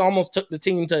 KD almost took the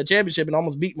team to a championship and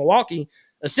almost beat Milwaukee,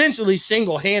 essentially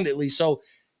single-handedly. So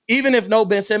even if no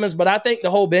Ben Simmons, but I think the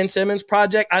whole Ben Simmons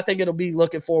project, I think it'll be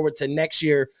looking forward to next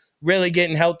year really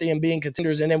getting healthy and being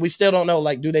contenders. And then we still don't know,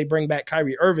 like, do they bring back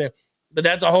Kyrie Irving? But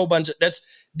that's a whole bunch of – that's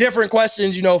different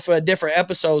questions, for a different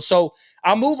episode. So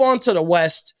I'll move on to the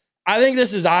West. I think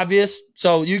this is obvious.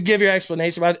 So you give your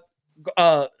explanation about it.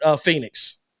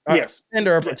 Phoenix. Yes.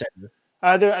 Contender or pretender?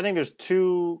 I think there's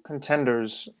 2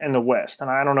 contenders in the West,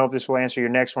 and I don't know if this will answer your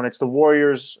next one. It's the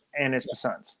Warriors and it's the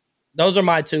Suns. Those are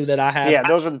my 2 that I have. Yeah,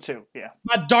 those are the 2. Yeah.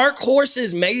 My dark horse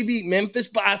is maybe Memphis,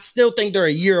 but I still think they're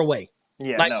a year away.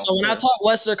 Yeah. So when I talk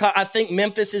Western, I think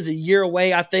Memphis is a year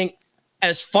away. I think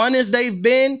as fun as they've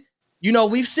been,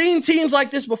 we've seen teams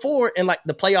like this before, and like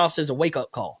the playoffs is a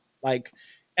wake-up call. Like,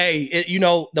 hey,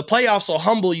 the playoffs will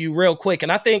humble you real quick.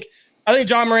 And I think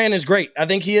Ja Morant is great. I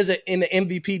think he is in the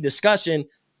MVP discussion,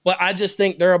 but I just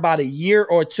think they're about a year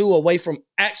or two away from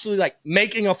actually like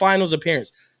making a finals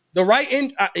appearance. The right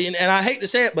and I hate to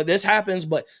say it, but this happens,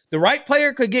 but the right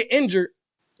player could get injured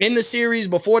in the series,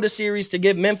 before the series, to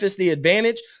give Memphis the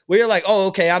advantage, where you're like, oh,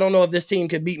 okay, I don't know if this team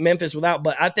could beat Memphis without,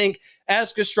 but I think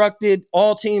as constructed,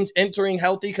 all teams entering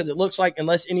healthy, because it looks like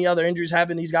unless any other injuries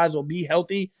happen, these guys will be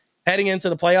healthy heading into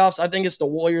the playoffs. I think it's the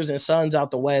Warriors and Suns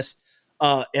out the West,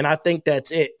 and I think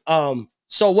that's it.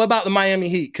 So what about the Miami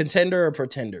Heat? Contender or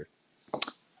pretender?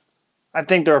 I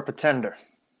think they're a pretender.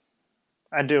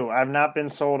 I do. I've not been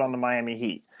sold on the Miami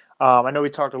Heat. I know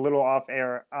we talked a little off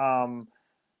air.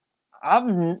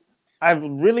 I've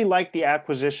really liked the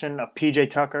acquisition of PJ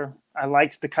Tucker. I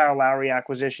liked the Kyle Lowry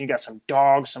acquisition. You got some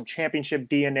dogs, some championship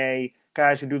DNA,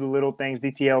 guys who do the little things,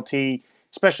 DTLT,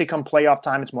 especially come playoff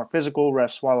time. It's more physical.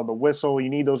 Refs swallow the whistle. You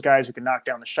need those guys who can knock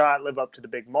down the shot, live up to the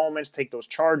big moments, take those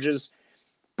charges.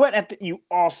 But you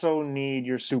also need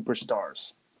your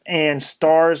superstars. And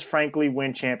stars, frankly,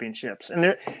 win championships.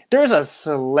 And there's a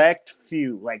select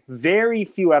few, like very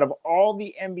few out of all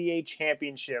the NBA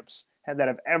championships that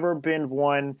have ever been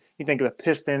won. You think of the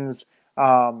Pistons.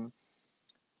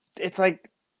 It's like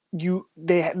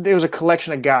there's a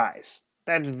collection of guys.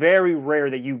 That's very rare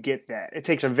that you get that. It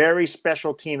takes a very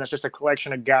special team that's just a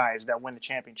collection of guys that win the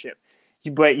championship.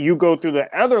 But you go through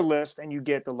the other list and you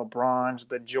get the LeBrons,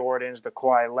 the Jordans, the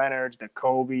Kawhi Leonards, the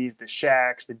Kobes, the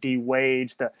Shaqs, the D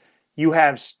Wades. You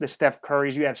have the Steph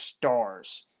Currys. You have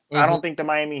stars. Mm-hmm. I don't think the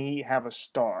Miami Heat have a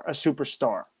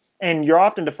superstar. And you're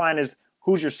often defined as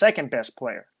who's your second best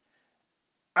player.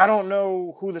 I don't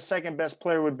know who the second best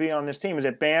player would be on this team. Is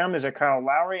it Bam? Is it Kyle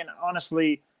Lowry? And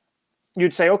honestly,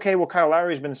 you'd say, okay, well, Kyle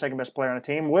Lowry's been the second best player on the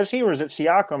team. Was he, or is it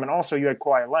Siakam? And also you had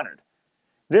Kawhi Leonard.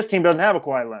 This team doesn't have a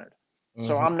Kawhi Leonard. Mm-hmm.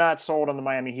 So I'm not sold on the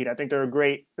Miami Heat. I think they're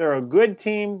a good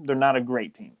team. They're not a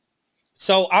great team.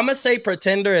 So I'm going to say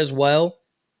pretender as well.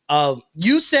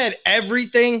 You said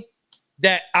everything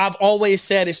that I've always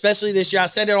said, especially this year. I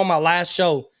said it on my last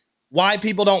show, why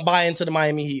people don't buy into the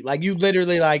Miami Heat. Like, you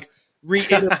literally like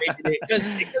reiterated it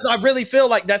because I really feel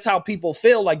like that's how people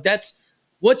feel. Like, that's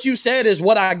what you said is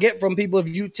what I get from people. If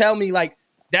you tell me like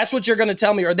that's what you're going to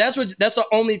tell me, or that's the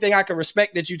only thing I can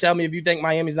respect that you tell me. If you think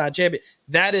Miami's not a champion,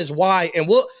 that is why. And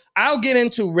I'll get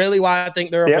into really why I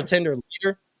think they're a pretender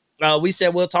later. We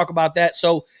said we'll talk about that.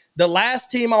 So the last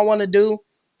team I want to do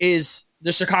is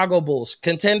the Chicago Bulls.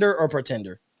 Contender or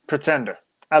pretender? Pretender.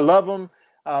 I love them.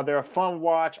 They're a fun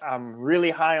watch. I'm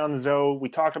really high on Zoe. We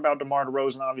talked about DeMar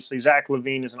DeRozan, obviously. Zach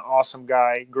LaVine is an awesome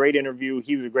guy. Great interview.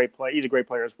 He was a great player. He's a great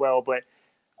player as well. But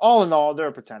all in all, they're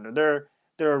a pretender.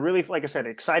 They're a really, like I said,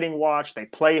 exciting watch. They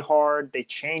play hard. They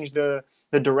change the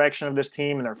direction of this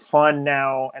team, and they're fun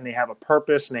now, and they have a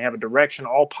purpose, and they have a direction,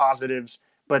 all positives.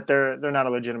 But they're not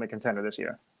a legitimate contender this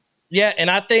year. Yeah, and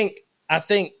I think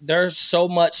there's so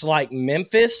much like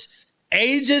Memphis.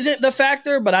 Age isn't the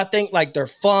factor, but I think like they're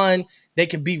fun. They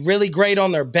can be really great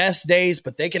on their best days,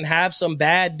 but they can have some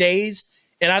bad days.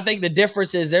 And I think the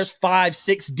difference is there's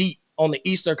 5-6 deep on the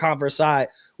Eastern Conference side,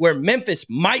 where Memphis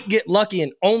might get lucky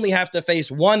and only have to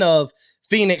face one of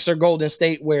Phoenix or Golden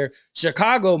State, where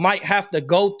Chicago might have to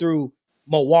go through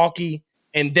Milwaukee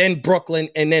and then Brooklyn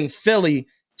and then Philly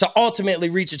to ultimately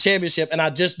reach a championship. And I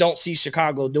just don't see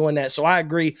Chicago doing that. So I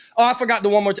agree. Oh, I forgot the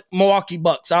one more Milwaukee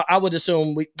Bucks. I would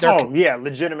assume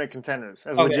legitimate contenders.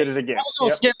 As legit as it gets. I was going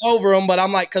to skip over them, but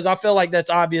I'm like, because I feel like that's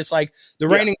obvious. Like the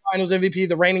reigning finals MVP,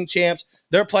 the reigning champs,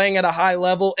 they're playing at a high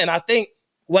level. And I think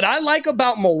what I like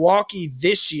about Milwaukee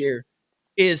this year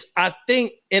is I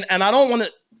think, and I don't want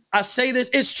to, I say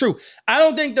this, it's true. I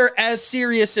don't think they're as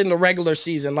serious in the regular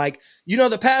season. Like,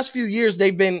 the past few years,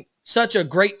 they've been such a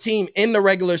great team in the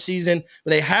regular season,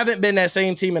 but they haven't been that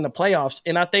same team in the playoffs.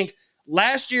 And I think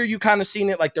last year you kind of seen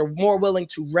it, like they're more willing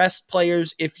to rest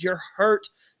players. If you're hurt,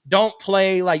 don't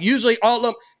play. Like usually all of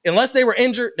them, unless they were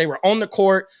injured, they were on the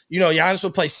court. Giannis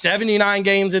would play 79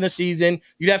 games in a season.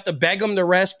 You'd have to beg them to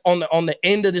rest on the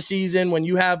end of the season when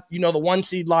you have, the 1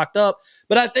 seed locked up.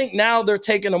 But I think now they're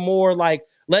taking a more like,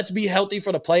 let's be healthy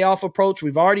for the playoff approach.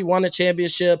 We've already won a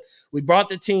championship. We brought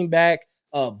the team back.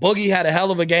 Boogie had a hell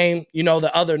of a game,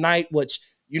 the other night, which,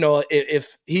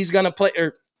 if he's going to play,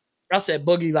 or I said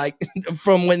Boogie, like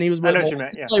from when he was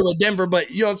with Denver, but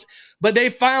but they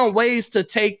found ways to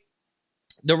take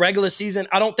the regular season,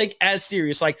 I don't think as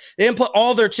serious. Like they didn't put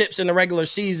all their chips in the regular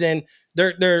season.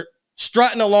 They're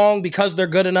strutting along because they're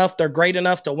good enough. They're great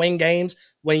enough to win games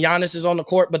when Giannis is on the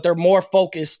court, but they're more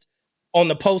focused on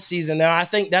the postseason. And I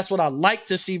think that's what I like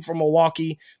to see from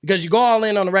Milwaukee, because you go all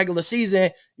in on the regular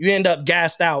season, you end up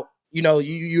gassed out. You know,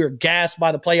 you're gassed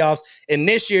by the playoffs. And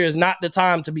this year is not the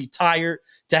time to be tired,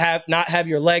 to not have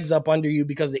your legs up under you,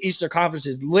 because the Eastern Conference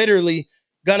is literally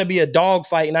going to be a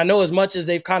dogfight. And I know as much as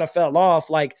they've kind of fell off,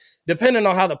 like, depending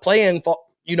on how the play-in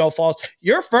falls,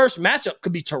 your first matchup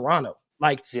could be Toronto.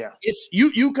 Like, it's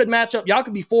you could match up. Y'all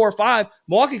could be 4 or 5.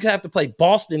 Milwaukee could have to play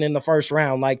Boston in the first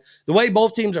round. Like, the way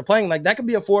both teams are playing, like, that could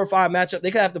be a 4 or 5 matchup.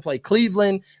 They could have to play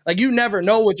Cleveland. Like, you never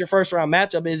know what your first round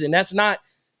matchup is, and that's not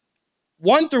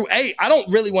 1 through 8. I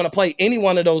don't really want to play any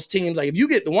one of those teams. Like, if you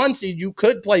get the 1 seed, you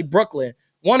could play Brooklyn.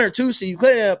 1 or 2 seed, you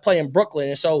could end up playing Brooklyn.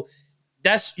 And so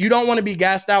you don't want to be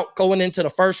gassed out going into the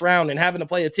first round and having to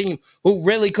play a team who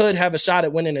really could have a shot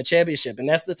at winning a championship. And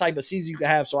that's the type of season you can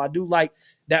have. So I do like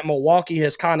that Milwaukee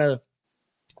has kind of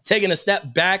taken a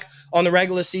step back on the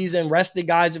regular season, rested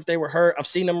guys if they were hurt. I've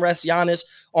seen them rest Giannis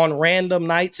on random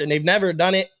nights, and they've never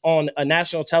done it on a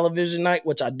national television night,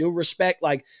 which I do respect.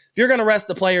 Like, if you're going to rest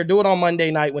the player, do it on Monday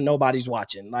night when nobody's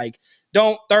watching. Like,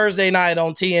 don't Thursday night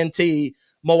on TNT,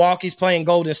 Milwaukee's playing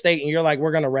Golden State, and you're like,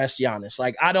 we're going to rest Giannis.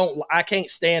 Like, I can't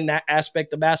stand that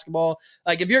aspect of basketball.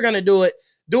 Like, if you're going to do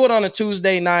it on a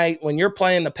Tuesday night when you're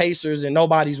playing the Pacers and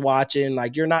nobody's watching.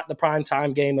 Like, you're not the prime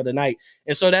time game of the night.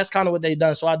 And so that's kind of what they've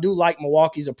done. So I do like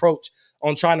Milwaukee's approach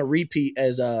on trying to repeat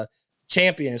as a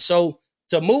champion. So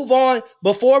to move on,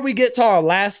 before we get to our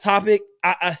last topic,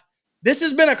 this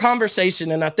has been a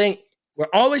conversation, and I think we're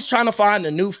always trying to find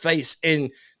a new face.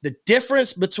 And the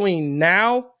difference between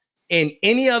now and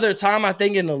any other time, I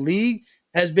think, in the league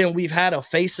has been we've had a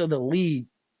face of the league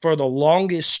for the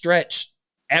longest stretch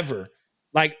ever.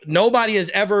 Like, nobody has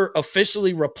ever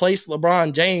officially replaced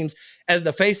LeBron James as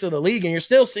the face of the league. And you're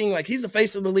still seeing, like, he's the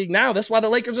face of the league now. That's why the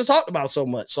Lakers are talked about so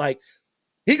much. Like,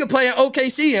 he could play in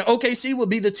OKC, and OKC would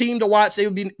be the team to watch. They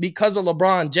would be because of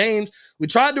LeBron James. We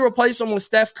tried to replace him with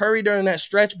Steph Curry during that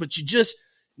stretch, but you just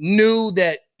knew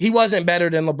that he wasn't better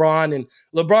than LeBron. And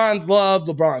LeBron's love,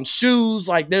 LeBron's shoes,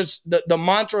 like, there's the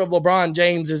mantra of LeBron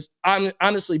James is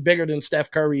honestly bigger than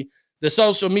Steph Curry. The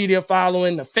social media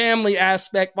following, the family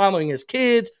aspect, following his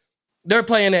kids. They're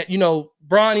playing at,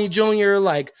 Bronny Jr.,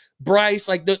 like Bryce,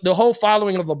 like the whole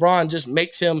following of LeBron just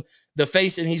makes him the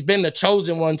face, and he's been the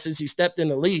chosen one since he stepped in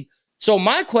the league. So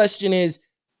my question is,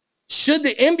 should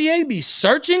the NBA be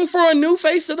searching for a new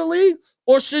face of the league,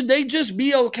 or should they just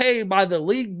be okay by the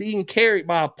league being carried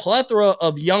by a plethora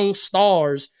of young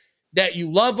stars that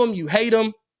you love them, you hate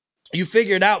them, you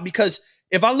figure it out? Because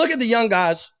if I look at the young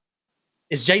guys,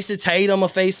 is Jason Tatum a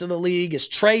face of the league? Is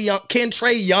Trae Young? Can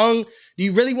Trae Young, do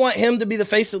you really want him to be the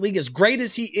face of the league? As great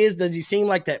as he is, does he seem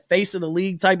like that face of the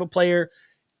league type of player?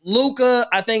 Luka,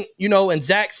 I think, and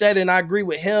Zach said, and I agree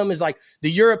with him, is like the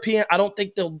European. I don't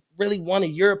think they'll really want a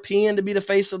European to be the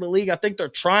face of the league. I think they're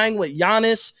trying with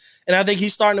Giannis, and I think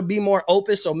he's starting to be more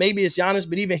open. So maybe it's Giannis,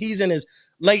 but even he's in his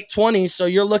late 20s. So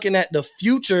you're looking at the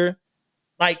future.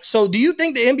 Like, so do you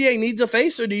think the NBA needs a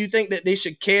face, or do you think that they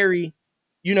should carry,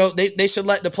 they should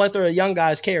let the plethora of young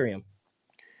guys carry him?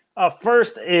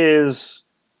 First is,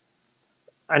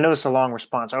 I know it's a long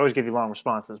response. I always give you long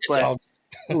responses, but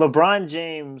LeBron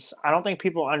James, I don't think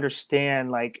people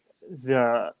understand like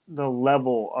the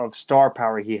level of star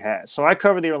power he has. So I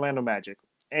cover the Orlando Magic,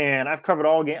 and I've covered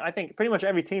all game. I think pretty much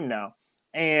every team now.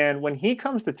 And when he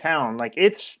comes to town,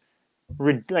 it's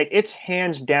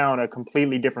hands down a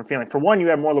completely different feeling. For one, you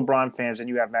have more LeBron fans than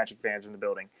you have Magic fans in the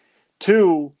building.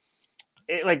 Two,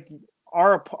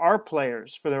 our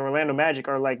players for the Orlando Magic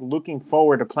are like looking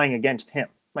forward to playing against him.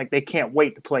 Like, they can't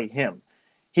wait to play him.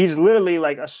 He's literally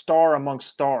like a star amongst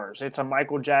stars. It's a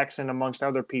Michael Jackson amongst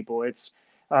other people. It's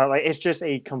it's just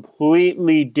a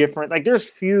completely different. Like, there's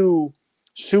few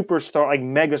superstar, like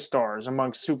mega stars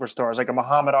amongst superstars, like a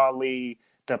Muhammad Ali,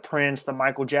 the Prince, the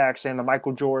Michael Jackson, the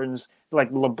Michael Jordans, like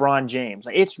LeBron James.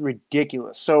 Like, it's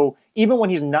ridiculous. So even when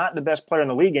he's not the best player in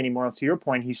the league anymore, to your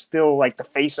point, he's still like the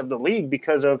face of the league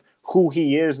because of who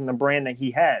he is and the brand that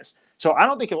he has. So I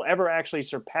don't think he'll ever actually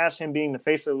surpass him being the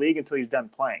face of the league until he's done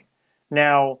playing.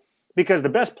 Now, because the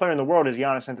best player in the world is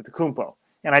Giannis Antetokounmpo,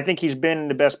 and I think he's been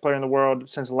the best player in the world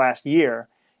since last year,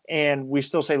 and we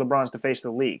still say LeBron's the face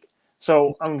of the league.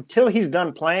 So until he's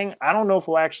done playing, I don't know if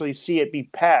we'll actually see it be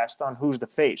passed on who's the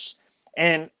face.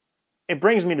 And it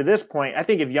brings me to this point. I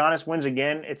think if Giannis wins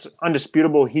again, it's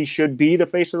undisputable he should be the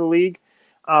face of the league.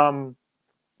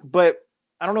 But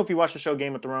I don't know if you watched the show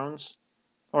Game of Thrones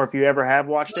or if you ever have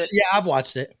watched it. Yeah, I've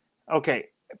watched it. Okay.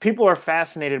 People are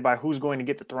fascinated by who's going to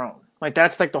get the throne. Like,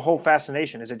 that's like the whole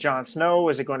fascination. Is it Jon Snow?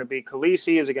 Is it going to be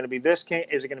Khaleesi? Is it going to be this king?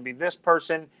 Is it going to be this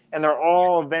person? And they're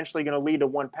all eventually going to lead to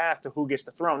one path to who gets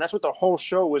the throne. That's what the whole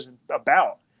show was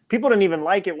about. people didn't even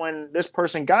like it when this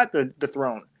person got the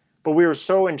throne, but we were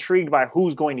so intrigued by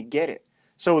who's going to get it.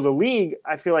 So the league,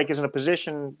 I feel like, is in a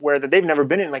position where that they've never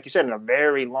been in, like you said, in a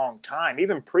very long time.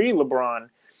 Even pre-LeBron,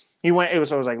 it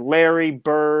was like Larry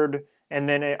Bird, and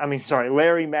then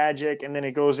Larry Magic, and then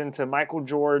it goes into Michael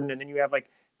Jordan, and then you have like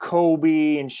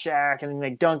Kobe and Shaq, and then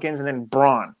like Duncan's, and then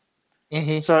Bron.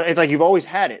 Mm-hmm. So it's like you've always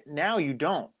had it. Now you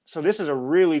don't. So this is a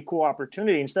really cool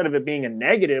opportunity. Instead of it being a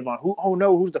negative on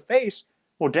who's the face?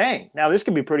 Well, dang, now this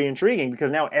could be pretty intriguing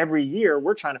because now every year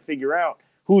we're trying to figure out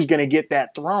who's going to get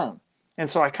that throne.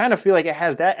 And so I kind of feel like it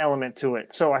has that element to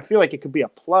it. So I feel like it could be a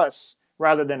plus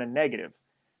rather than a negative.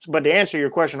 But to answer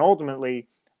your question, ultimately,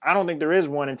 I don't think there is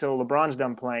one until LeBron's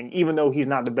done playing, even though he's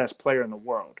not the best player in the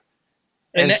world.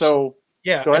 And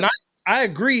I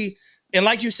agree. And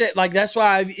like you said, like that's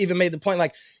why I've even made the point,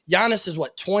 like Giannis is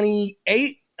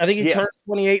 28? I think he turned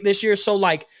 28 this year. So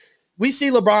like we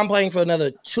see LeBron playing for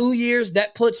another 2 years.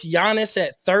 That puts Giannis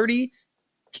at 30.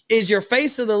 Is your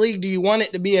face of the league, do you want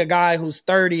it to be a guy who's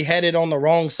 30 headed on the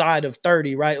wrong side of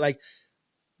 30, right? Like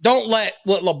don't let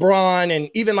what LeBron and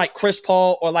even like Chris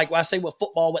Paul or like what I say with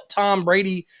football, what Tom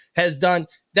Brady has done,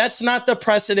 that's not the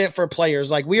precedent for players.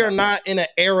 Like we are not in an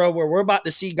era where we're about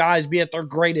to see guys be at their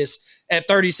greatest at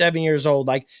 37 years old.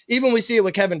 Like even we see it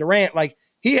with Kevin Durant, like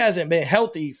he hasn't been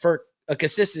healthy for a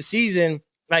consistent season,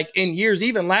 like in years.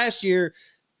 Even last year,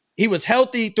 he was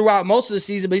healthy throughout most of the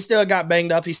season, but he still got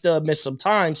banged up. He still missed some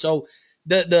time. So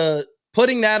the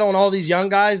putting that on all these young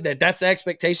guys, that's the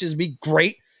expectations, be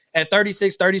great at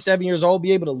 36, 37 years old,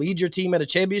 be able to lead your team at a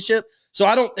championship. So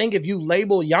I don't think if you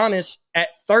label Giannis at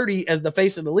 30 as the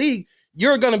face of the league,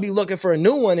 you're going to be looking for a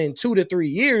new one in 2 to 3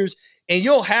 years, and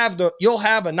you'll have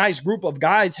a nice group of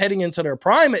guys heading into their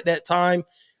prime at that time.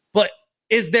 But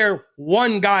is there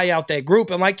one guy out that group?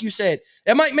 And like you said,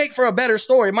 it might make for a better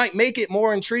story. It might make it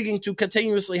more intriguing to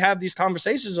continuously have these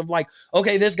conversations of like,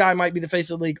 okay, this guy might be the face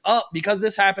of the league up because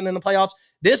this happened in the playoffs.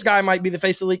 This guy might be the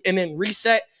face of the league and then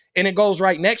reset and it goes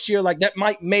right next year. Like that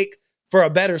might make for a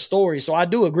better story. So I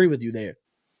do agree with you there.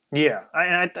 Yeah,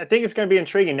 I think it's going to be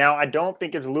intriguing. Now, I don't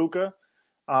think it's Luka,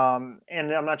 and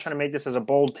I'm not trying to make this as a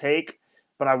bold take,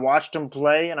 but I watched him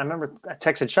play, and I remember I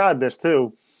texted Chad this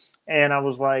too, and I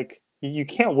was like, you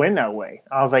can't win that way.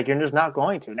 I was like, you're just not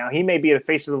going to. Now, he may be the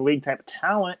face of the league type of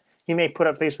talent. He may put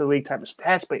up face of the league type of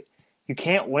stats, but you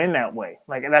can't win that way.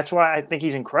 Like that's why I think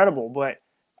he's incredible, but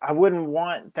I wouldn't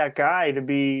want that guy to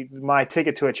be my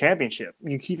ticket to a championship.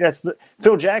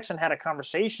 Phil Jackson had a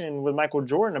conversation with Michael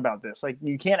Jordan about this. Like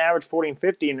you can't average 40 and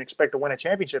 50 and expect to win a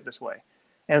championship this way.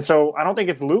 And so I don't think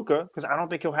it's Luka because I don't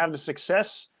think he'll have the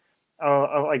success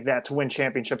like that to win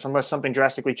championships unless something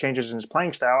drastically changes in his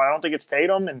playing style. I don't think it's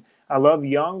Tatum, and I love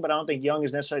Young, but I don't think Young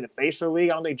is necessarily the face of the league.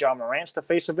 I don't think Ja Morant's the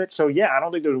face of it. So yeah, I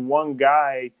don't think there's one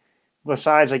guy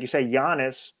besides, like you say,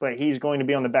 Giannis, but he's going to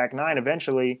be on the back nine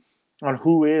eventually on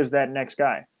who is that next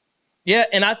guy. Yeah,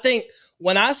 and I think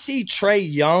when I see Trae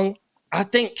Young, I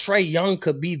think Trae Young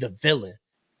could be the villain.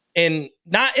 And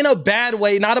not in a bad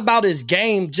way, not about his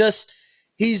game, just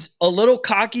he's a little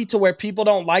cocky to where people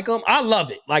don't like him. I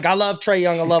love it. Like, I love Trae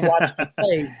Young. I love watching him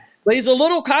play. But he's a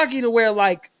little cocky to where,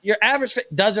 like, your average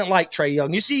doesn't like Trae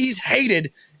Young. You see he's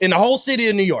hated in the whole city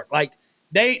of New York. Like,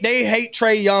 they hate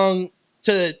Trae Young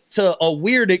to a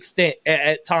weird extent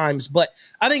at times, but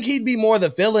I think he'd be more the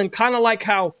villain, kind of like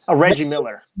how Reggie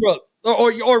Miller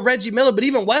or Reggie Miller, but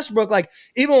even Westbrook, like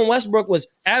even when Westbrook was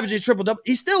averaging triple-double,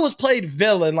 he still was played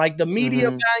villain. Like the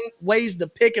media found ways to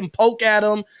pick and poke at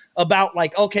him about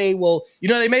like, okay, well,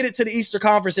 they made it to the Easter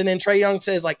Conference, and then Trae Young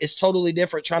says like it's totally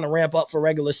different trying to ramp up for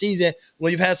regular season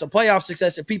when you've had some playoff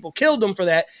success, and people killed him for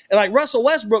that. And like Russell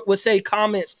Westbrook would say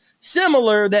comments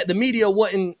similar that the media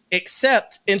wouldn't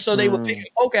accept, and so they would pick and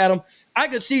poke at him. I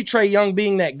could see Trae Young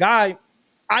being that guy.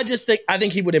 I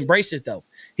think he would embrace it though.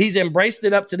 He's embraced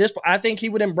it up to this point. I think he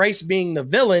would embrace being the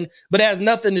villain, but it has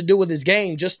nothing to do with his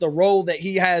game, just the role that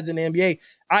he has in the NBA.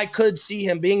 I could see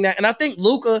him being that. And I think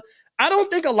Luka, I don't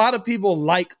think a lot of people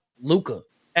like Luka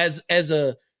as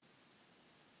a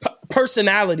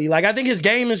personality. Like, I think his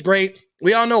game is great.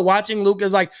 We all know watching Luka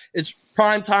is like, it's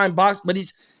prime time box, but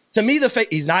to me,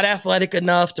 he's not athletic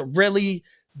enough to really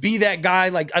be that guy.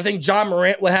 Like, I think Ja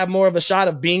Morant would have more of a shot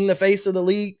of being the face of the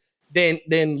league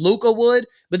than Luka would.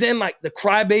 But then like the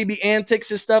crybaby antics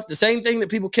and stuff, the same thing that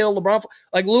people kill LeBron for.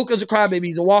 Like Luka's a crybaby,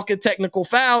 he's a walking technical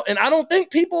foul, and I don't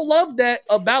think people love that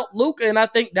about Luka. And I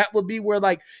think that would be where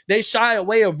like they shy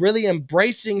away of really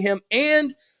embracing him.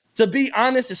 And to be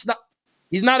honest,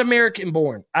 he's not American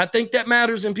born. I think that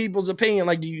matters in people's opinion.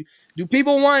 Like, do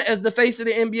people want as the face of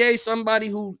the NBA somebody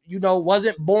who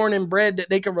wasn't born and bred that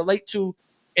they can relate to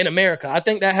in America? I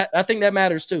think that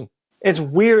matters too. It's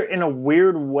weird in a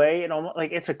weird way. It almost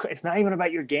like it's not even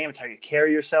about your game. It's how you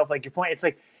carry yourself. Like your point. It's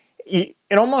like it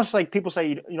almost like people say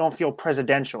you don't feel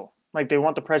presidential. Like they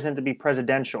want the president to be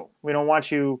presidential. We don't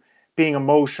want you being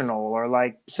emotional or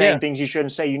like saying things you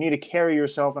shouldn't say. You need to carry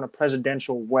yourself in a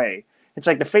presidential way. It's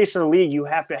like the face of the league. You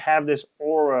have to have this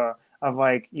aura of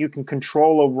like you can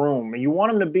control a room. And you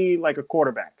want them to be like a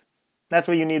quarterback. That's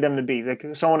what you need them to be. Like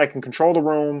someone that can control the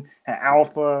room, an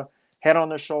alpha, head on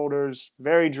their shoulders,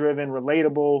 very driven,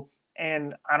 relatable.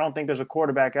 And I don't think there's a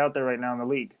quarterback out there right now in the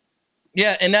league.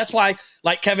 Yeah, and that's why,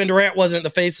 like, Kevin Durant wasn't the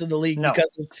face of the league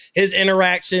because of his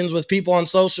interactions with people on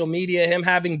social media, him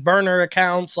having burner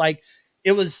accounts. Like,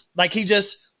 it was like he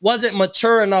just wasn't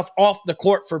mature enough off the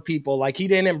court for people. Like, he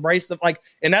didn't embrace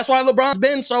and that's why LeBron's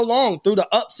been so long through the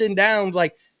ups and downs.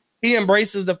 Like, he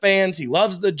embraces the fans. He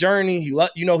loves the journey.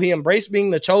 He embraced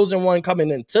being the chosen one coming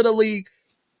into the league,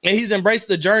 and he's embraced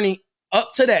the journey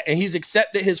up to that, and he's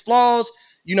accepted his flaws.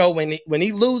 When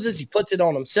he loses, he puts it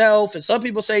on himself. And some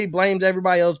people say he blames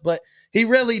everybody else, but he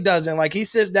really doesn't. Like, he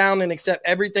sits down and accepts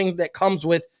everything that comes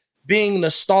with being the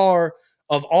star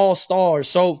of all stars.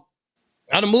 So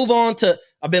now to move on to,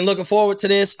 I've been looking forward to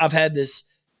this. I've had this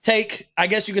take, I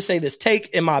guess you could say this take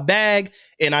in my bag,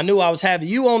 and I knew I was having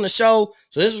you on the show.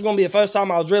 So this was going to be the first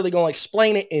time I was really going to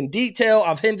explain it in detail.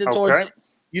 I've hinted towards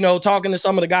it, talking to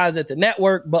some of the guys at the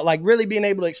network, but like really being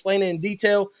able to explain it in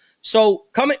detail. So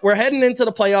we're heading into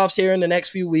the playoffs here in the next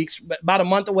few weeks, about a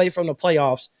month away from the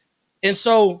playoffs. And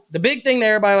so the big thing that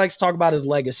everybody likes to talk about is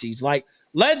legacies. Like,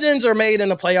 legends are made in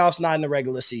the playoffs, not in the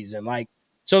regular season. Like,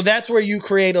 so that's where you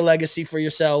create a legacy for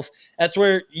yourself. That's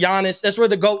where that's where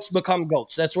the GOATs become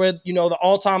GOATs. That's where, the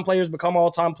all-time players become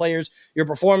all-time players. Your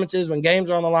performances when games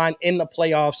are on the line in the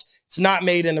playoffs, it's not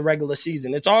made in the regular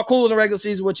season. It's all cool in the regular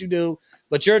season, what you do,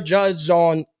 but you're judged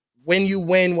on when you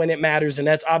win, when it matters, and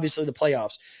that's obviously the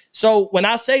playoffs. So when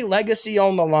I say legacy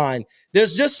on the line,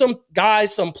 there's just some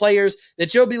guys, some players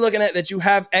that you'll be looking at that you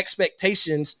have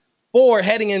expectations for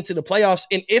heading into the playoffs.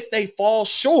 And if they fall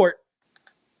short,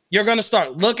 you're going to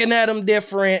start looking at them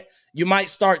different. You might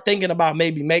start thinking about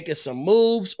maybe making some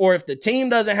moves, or if the team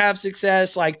doesn't have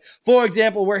success, like, for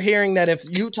example, we're hearing that if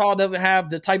Utah doesn't have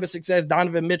the type of success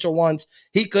Donovan Mitchell wants,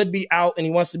 he could be out and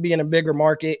he wants to be in a bigger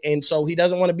market. And so he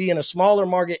doesn't want to be in a smaller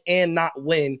market and not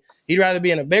win. He'd rather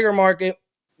be in a bigger market,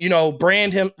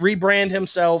 rebrand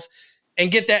himself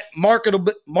and get that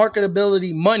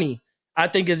marketability money. I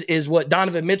think is what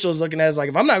Donovan Mitchell is looking at. Is like,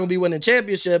 if I'm not going to be winning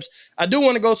championships, I do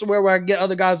want to go somewhere where I can get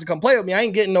other guys to come play with me. I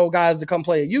ain't getting no guys to come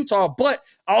play at Utah, but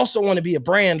I also want to be a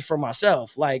brand for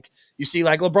myself. Like, you see,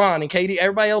 like LeBron and KD,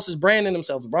 everybody else is branding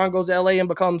themselves. LeBron goes to LA and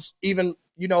becomes even,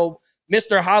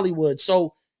 Mr. Hollywood.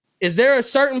 So is there a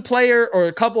certain player or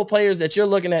a couple of players that you're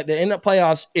looking at that in the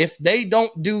playoffs, if they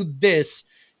don't do this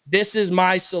is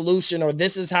my solution, or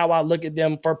this is how I look at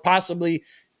them for possibly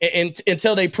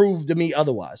until they prove to me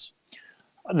otherwise?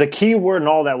 The key word in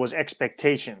all that was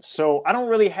expectations. So I don't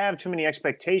really have too many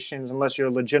expectations unless you're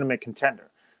a legitimate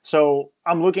contender. So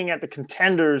I'm looking at the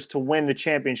contenders to win the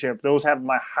championship. Those have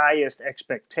my highest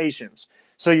expectations.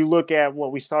 So you look at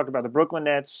what we talked about, the Brooklyn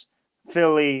Nets,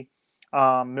 Philly,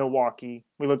 Milwaukee.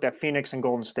 We looked at Phoenix and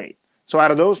Golden State. So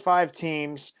out of those 5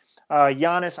 teams,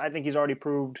 Giannis, I think he's already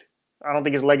proved. I don't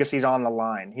think his legacy's on the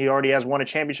line. He already has won a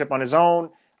championship on his own.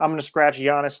 I'm going to scratch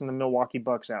Giannis and the Milwaukee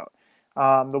Bucks out.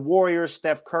 The Warriors,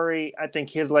 Steph Curry, I think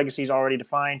his legacy is already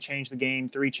defined, changed the game,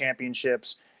 3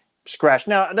 championships, scratch.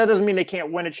 Now, that doesn't mean they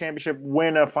can't win a championship,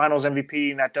 win a finals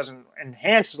MVP, and that doesn't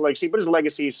enhance his legacy, but his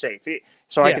legacy is safe.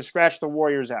 I can scratch the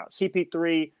Warriors out.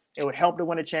 CP3, it would help to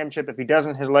win a championship. If he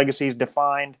doesn't, his legacy is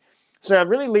defined. So it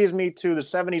really leads me to the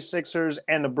 76ers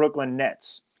and the Brooklyn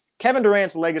Nets. Kevin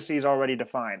Durant's legacy is already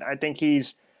defined. I think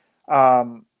he's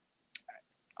an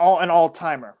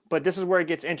all-timer, but this is where it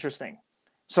gets interesting.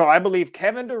 So I believe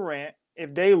Kevin Durant,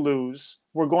 if they lose,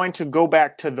 we're going to go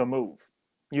back to the move.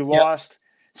 You lost.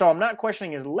 So I'm not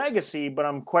questioning his legacy, but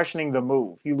I'm questioning the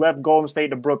move. You left Golden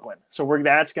State to Brooklyn. So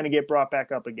that's going to get brought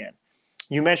back up again.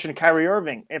 You mentioned Kyrie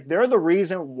Irving. If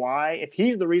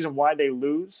he's the reason why they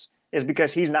lose is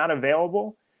because he's not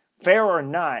available, fair or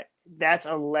not, that's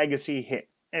a legacy hit.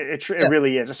 It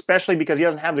really is, especially because he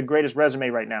doesn't have the greatest resume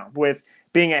right now. With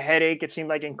being a headache, it seemed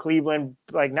like in Cleveland,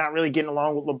 like not really getting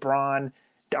along with LeBron.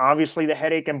 Obviously the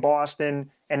headache in Boston,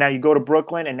 and now you go to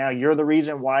Brooklyn, and now you're the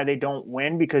reason why they don't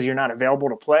win because you're not available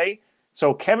to play.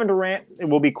 So Kevin Durant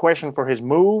will be questioned for his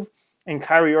move, and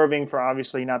Kyrie Irving for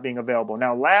obviously not being available.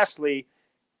 Now, lastly,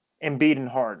 Embiid and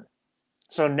Harden.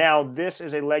 So now this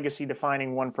is a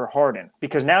legacy-defining one for Harden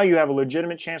because now you have a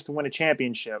legitimate chance to win a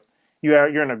championship,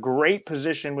 You're in a great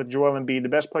position with Joel Embiid, the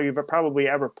best player you've probably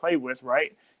ever played with,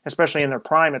 right? Especially in their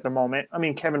prime at the moment. I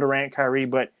mean, Kevin Durant, Kyrie,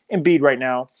 but Embiid right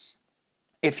now.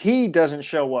 If he doesn't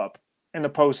show up in the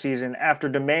postseason after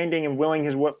demanding and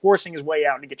forcing his way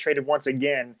out to get traded once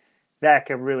again, that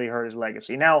could really hurt his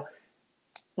legacy. Now,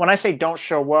 when I say don't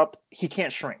show up, he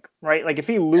can't shrink, right? Like if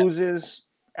he loses,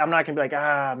 I'm not going to be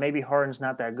like, maybe Harden's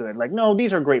not that good. Like, no,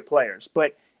 these are great players,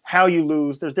 but how you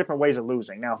lose, there's different ways of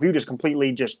losing. Now, if you just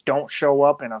completely just don't show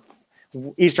up in a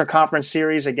Eastern Conference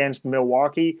series against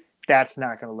Milwaukee, that's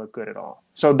not going to look good at all.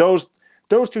 So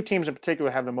those two teams in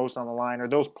particular have the most on the line, or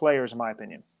those players, in my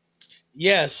opinion.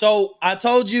 Yeah, so I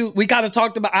told you, we kind of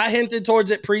talked about, I hinted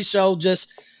towards it pre-show,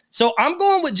 so I'm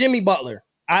going with Jimmy Butler.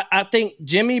 I think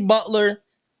Jimmy Butler,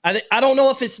 I don't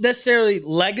know if it's necessarily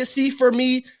legacy for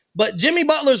me, but Jimmy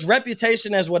Butler's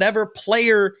reputation as whatever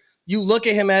player you look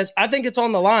at him as, I think it's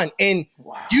on the line. And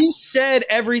you said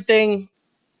everything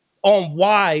on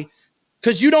why,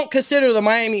 because you don't consider the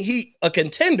Miami Heat a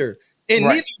contender. And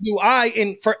neither do I.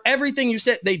 And for everything you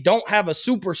said, they don't have a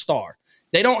superstar.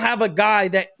 They don't have a guy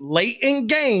that late in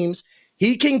games,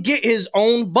 he can get his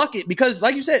own bucket. Because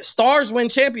like you said, stars win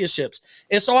championships.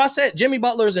 And so I said Jimmy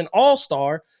Butler is an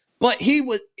all-star, but he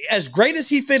was, as great as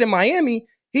he fit in Miami,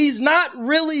 he's not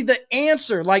really the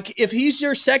answer. Like, if he's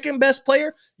your second best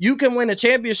player, you can win a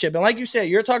championship. And like you said,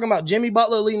 you're talking about Jimmy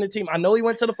Butler leading the team. I know he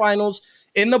went to the finals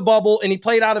in the bubble and he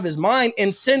played out of his mind.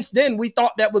 And since then, we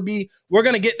thought that would be, we're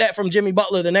going to get that from Jimmy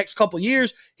Butler the next couple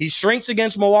years. He shrinks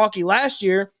against Milwaukee last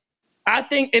year, I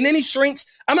think. And then he shrinks.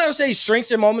 I'm not going to say he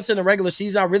shrinks in moments in the regular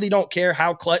season. I really don't care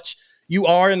how clutch you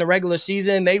are in the regular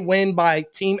season. They win by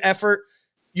team effort.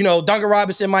 You know, Duncan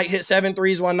Robinson might hit 7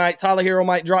 threes one night. Tyler Hero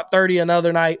might drop 30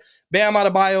 another night. Bam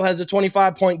Adebayo has a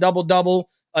 25-point double-double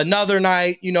another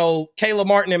night. You know, Caleb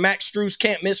Martin and Max Strus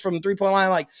can't miss from the three-point line.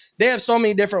 Like, they have so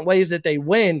many different ways that they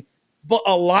win. But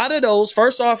a lot of those,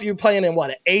 first off, you're playing in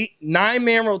what, an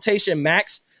 8-9-man rotation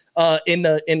max in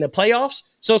the playoffs.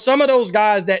 So some of those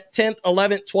guys, that 10th,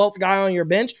 11th, 12th guy on your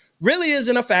bench really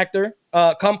isn't a factor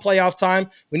come playoff time.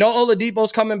 We know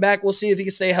Oladipo's coming back. We'll see if he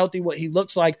can stay healthy, what he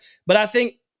looks like. But I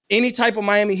think any type of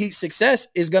Miami Heat success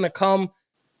is going to come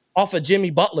off of Jimmy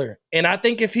Butler. And I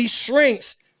think if he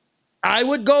shrinks, I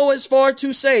would go as far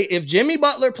to say if Jimmy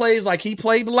Butler plays like he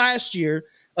played last year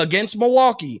against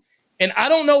Milwaukee, and I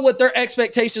don't know what their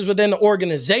expectations within the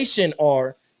organization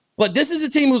are, but this is a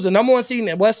team who's the number one seed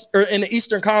in the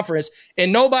Eastern Conference,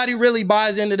 and nobody really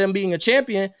buys into them being a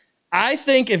champion. I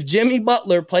think if Jimmy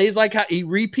Butler plays like how he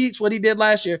repeats what he did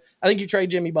last year, I think you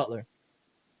trade Jimmy Butler.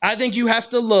 I think you have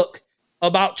to look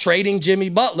about trading Jimmy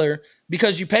Butler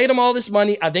because you paid him all this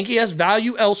money. I think he has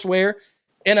value elsewhere.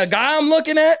 And a guy I'm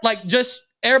looking at, like, just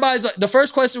everybody's like, the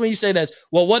first question when you say this,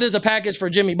 well, what does a package for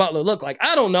Jimmy Butler look like?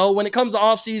 I don't know. When it comes to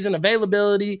offseason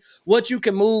availability, what you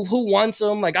can move, who wants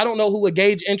him. Like, I don't know who would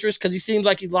gauge interest because he seems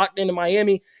like he's locked into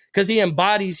Miami because he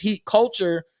embodies Heat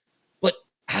culture. But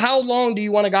how long do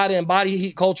you want a guy to embody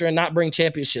Heat culture and not bring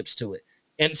championships to it?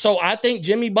 And so I think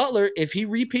Jimmy Butler, if he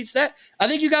repeats that, I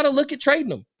think you got to look at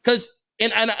trading him because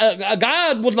and a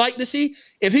guy I would like to see,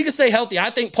 if he could stay healthy,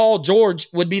 I think Paul George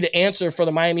would be the answer for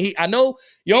the Miami Heat. I know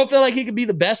you don't feel like he could be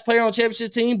the best player on a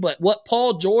championship team, but what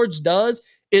Paul George does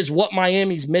is what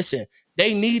Miami's missing.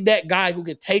 They need that guy who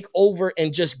could take over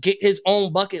and just get his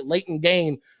own bucket late in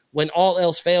game when all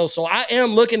else fails. So I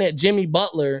am looking at Jimmy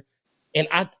Butler, and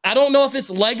I don't know if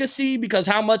it's legacy because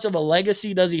how much of a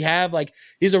legacy does he have? Like,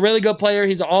 he's a really good player.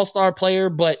 He's an all-star player,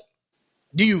 but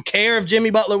do you care if Jimmy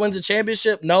Butler wins a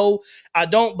championship? No, I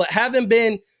don't. But having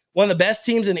been one of the best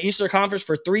teams in the Eastern Conference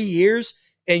for 3 years,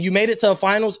 and you made it to the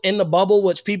finals in the bubble,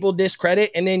 which people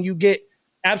discredit, and then you get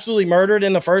absolutely murdered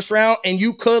in the first round, and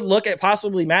you could look at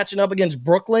possibly matching up against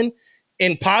Brooklyn,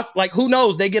 and like, who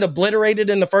knows, they get obliterated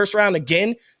in the first round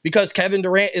again because Kevin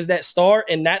Durant is that star,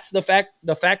 and that's the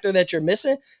factor that you're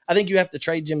missing. I think you have to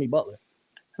trade Jimmy Butler.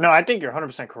 No, I think you're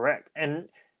 100% correct. And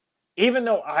even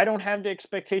though I don't have the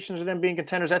expectations of them being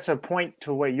contenders, that's a point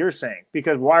to what you're saying.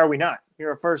 Because why are we not?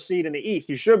 You're a first seed in the East.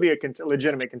 You should be a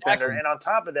legitimate contender. Exactly. And on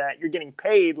top of that, you're getting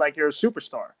paid like you're a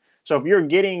superstar. So if you're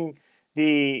getting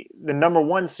the number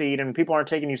one seed and people aren't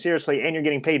taking you seriously and you're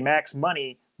getting paid max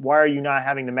money, why are you not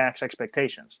having the max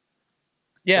expectations?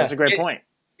 Yeah. That's a great point.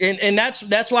 And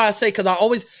that's why I say, because I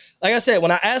always, like I said,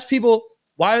 when I ask people,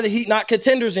 why are the Heat not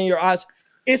contenders in your eyes?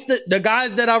 It's the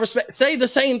guys that I respect say the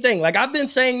same thing. Like, I've been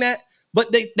saying that,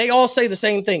 but they all say the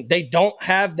same thing. They don't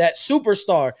have that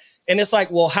superstar. And it's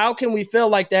like, well, how can we feel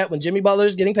like that when Jimmy Butler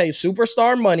is getting paid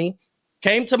superstar money,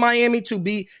 came to Miami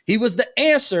he was the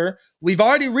answer. We've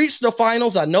already reached the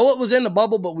finals. I know it was in the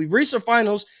bubble, but we've reached the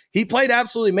finals. He played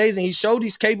absolutely amazing. He showed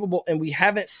he's capable, and we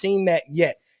haven't seen that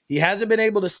yet. He hasn't been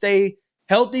able to stay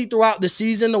healthy throughout the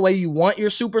season the way you want your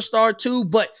superstar to,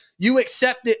 but you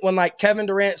accept it when like Kevin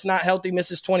Durant's not healthy,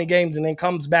 misses 20 games, and then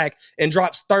comes back and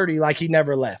drops 30 like he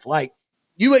never left. Like,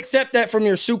 you accept that from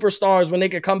your superstars when they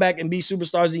can come back and be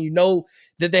superstars, and you know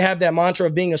that they have that mantra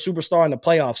of being a superstar in the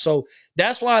playoffs. So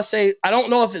that's why I say I don't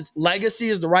know if it's legacy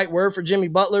is the right word for Jimmy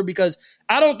Butler, because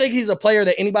I don't think he's a player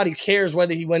that anybody cares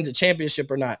whether he wins a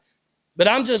championship or not. But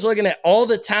I'm just looking at all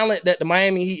the talent that the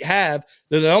Miami Heat have.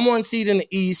 They're the number one seed in the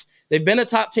East. They've been a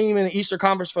top team in the Eastern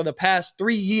Conference for the past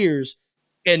 3 years,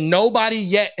 and nobody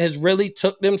yet has really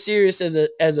took them serious as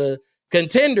a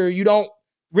contender. You don't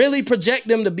really project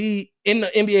them to be in the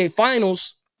NBA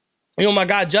Finals. You know, my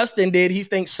guy Justin did. He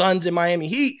thinks Suns and Miami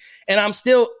Heat. And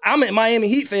I'm a Miami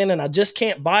Heat fan, and I just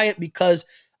can't buy it because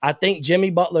I think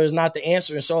Jimmy Butler is not the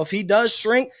answer. And so if he does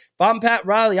shrink, if I'm Pat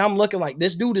Riley, I'm looking like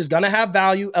this dude is going to have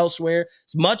value elsewhere.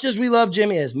 As much as we love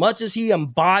Jimmy, as much as he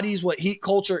embodies what Heat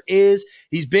culture is,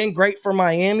 he's been great for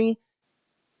Miami.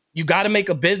 You got to make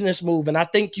a business move. And I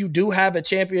think you do have a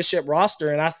championship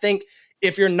roster. And I think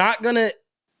if you're not going to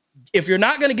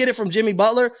get it from Jimmy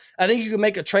Butler, I think you can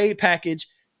make a trade package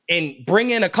and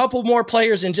bring in a couple more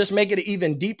players and just make it an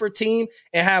even deeper team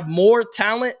and have more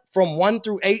talent from 1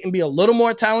 through 8 and be a little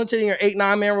more talented in your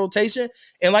 8-9 man rotation.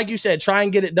 And like you said, try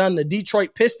and get it done the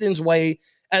Detroit Pistons way,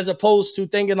 as opposed to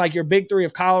thinking like your big three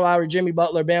of Kyle Lowry, Jimmy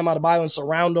Butler, Bam Adebayo, and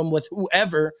surround them with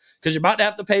whoever, because you're about to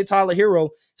have to pay Tyler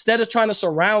Hero. Instead of trying to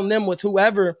surround them with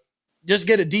whoever, just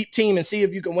get a deep team and see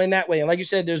if you can win that way. And like you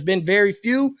said, there's been very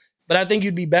few, but I think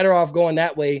you'd be better off going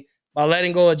that way by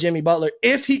letting go of Jimmy Butler.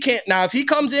 If he can't, now if he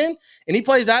comes in and he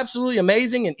plays absolutely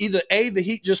amazing and either A, the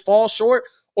Heat just fall short,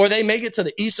 or they make it to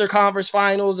the Eastern Conference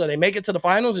Finals, or they make it to the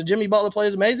finals and Jimmy Butler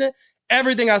plays amazing,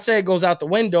 everything I said goes out the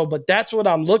window. But that's what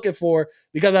I'm looking for,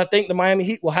 because I think the Miami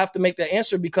Heat will have to make that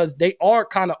answer because they are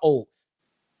kind of old.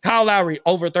 Kyle Lowry,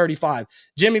 over 35.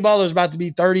 Jimmy Butler is about to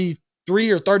be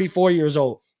 33 or 34 years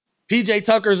old. PJ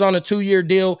Tucker's on a 2-year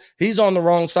deal. He's on the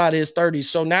wrong side of his 30s.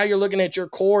 So now you're looking at your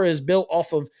core is built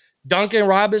off of Duncan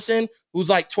Robinson, who's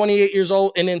like 28 years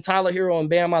old, and then Tyler Hero and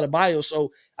Bam Adebayo.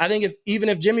 So I think even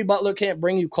if Jimmy Butler can't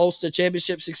bring you close to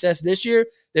championship success this year,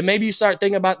 then maybe you start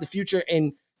thinking about the future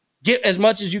and get as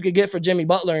much as you could get for Jimmy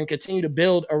Butler and continue to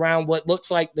build around what looks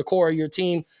like the core of your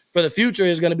team for the future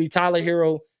is going to be Tyler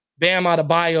Hero, Bam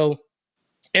Adebayo,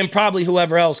 and probably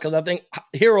whoever else, because I think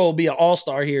Hero will be an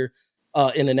all-star here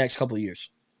in the next couple of years.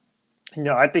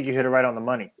 No, I think you hit it right on the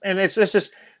money. And it's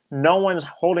just no one's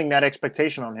holding that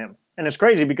expectation on him. And it's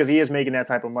crazy because he is making that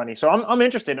type of money. So I'm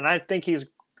interested, and I think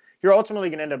you're ultimately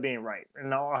going to end up being right.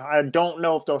 And I don't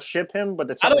know if they'll ship him, but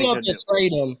I don't know if they'll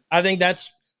trade him. I think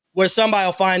that's where somebody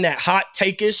will find that hot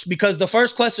take-ish, because the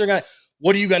first question,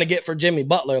 what are you going to get for Jimmy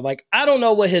Butler? Like, I don't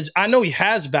know I know he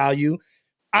has value.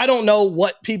 I don't know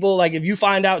what people, like, if you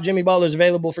find out Jimmy Butler is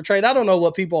available for trade, I don't know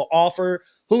what people offer.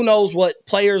 Who knows what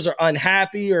players are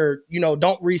unhappy or,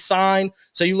 don't re-sign.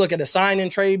 So you look at a sign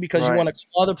and trade because you want to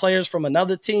call other players from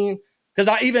another team. Because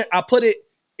I put it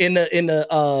in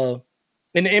the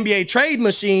NBA trade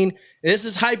machine. This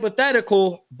is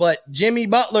hypothetical, but Jimmy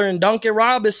Butler and Duncan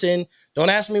Robinson, don't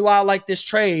ask me why I like this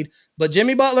trade, but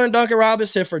Jimmy Butler and Duncan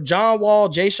Robinson for John Wall,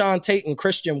 Jayshawn Tate, and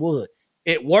Christian Wood.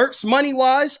 It works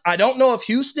money-wise. I don't know if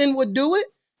Houston would do it.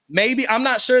 Maybe. I'm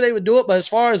not sure they would do it, but as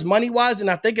far as money-wise, and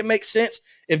I think it makes sense.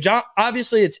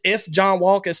 Obviously it's if John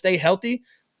Wall can stay healthy,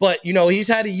 but, he's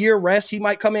had a year rest. He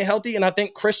might come in healthy, and I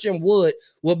think Christian Wood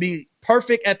will be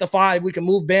perfect at the 5. We can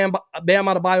move Bam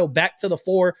Adebayo back to the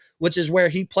 4, which is where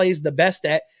he plays the best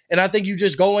at. And I think you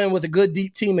just go in with a good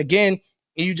deep team again,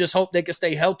 and you just hope they can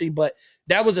stay healthy. But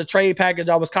that was a trade package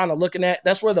I was kind of looking at.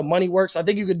 That's where the money works. I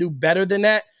think you could do better than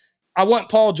that. I want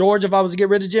Paul George if I was to get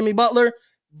rid of Jimmy Butler,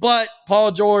 but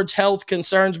Paul George's health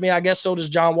concerns me. I guess so does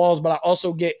John Wall's, but I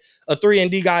also get a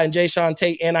 3-and-D guy in Jayshawn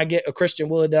Tate, and I get a Christian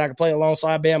Wood that I can play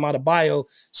alongside Bam Adebayo.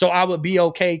 So I would be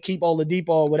okay, keep Oladipo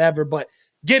or whatever, but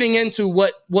getting into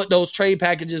what those trade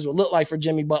packages would look like for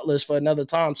Jimmy Butler is for another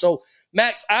time. So,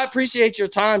 Max, I appreciate your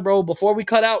time, bro. Before we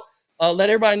cut out, let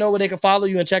everybody know where they can follow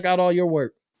you and check out all your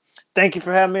work. Thank you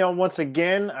for having me on once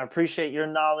again. I appreciate your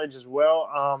knowledge as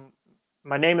well.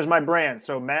 My name is my brand.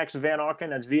 So Max Van Auken,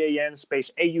 that's VAN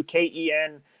space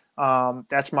AUKEN.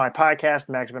 That's my podcast,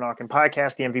 Max Van Auken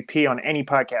Podcast, the MVP on any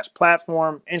podcast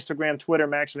platform, Instagram, Twitter,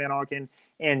 Max Van Auken,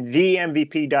 and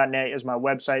themvp.net is my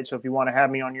website. So if you want to have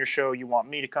me on your show, you want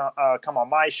me to come on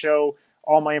my show,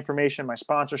 all my information, my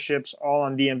sponsorships, all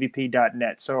on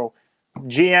themvp.net. So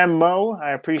GM Mo,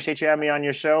 I appreciate you having me on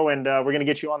your show, and we're going to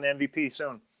get you on the MVP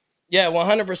soon. Yeah,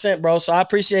 100%, bro. So I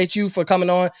appreciate you for coming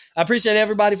on. I appreciate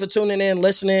everybody for tuning in,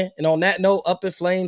 listening. And on that note, up in flames.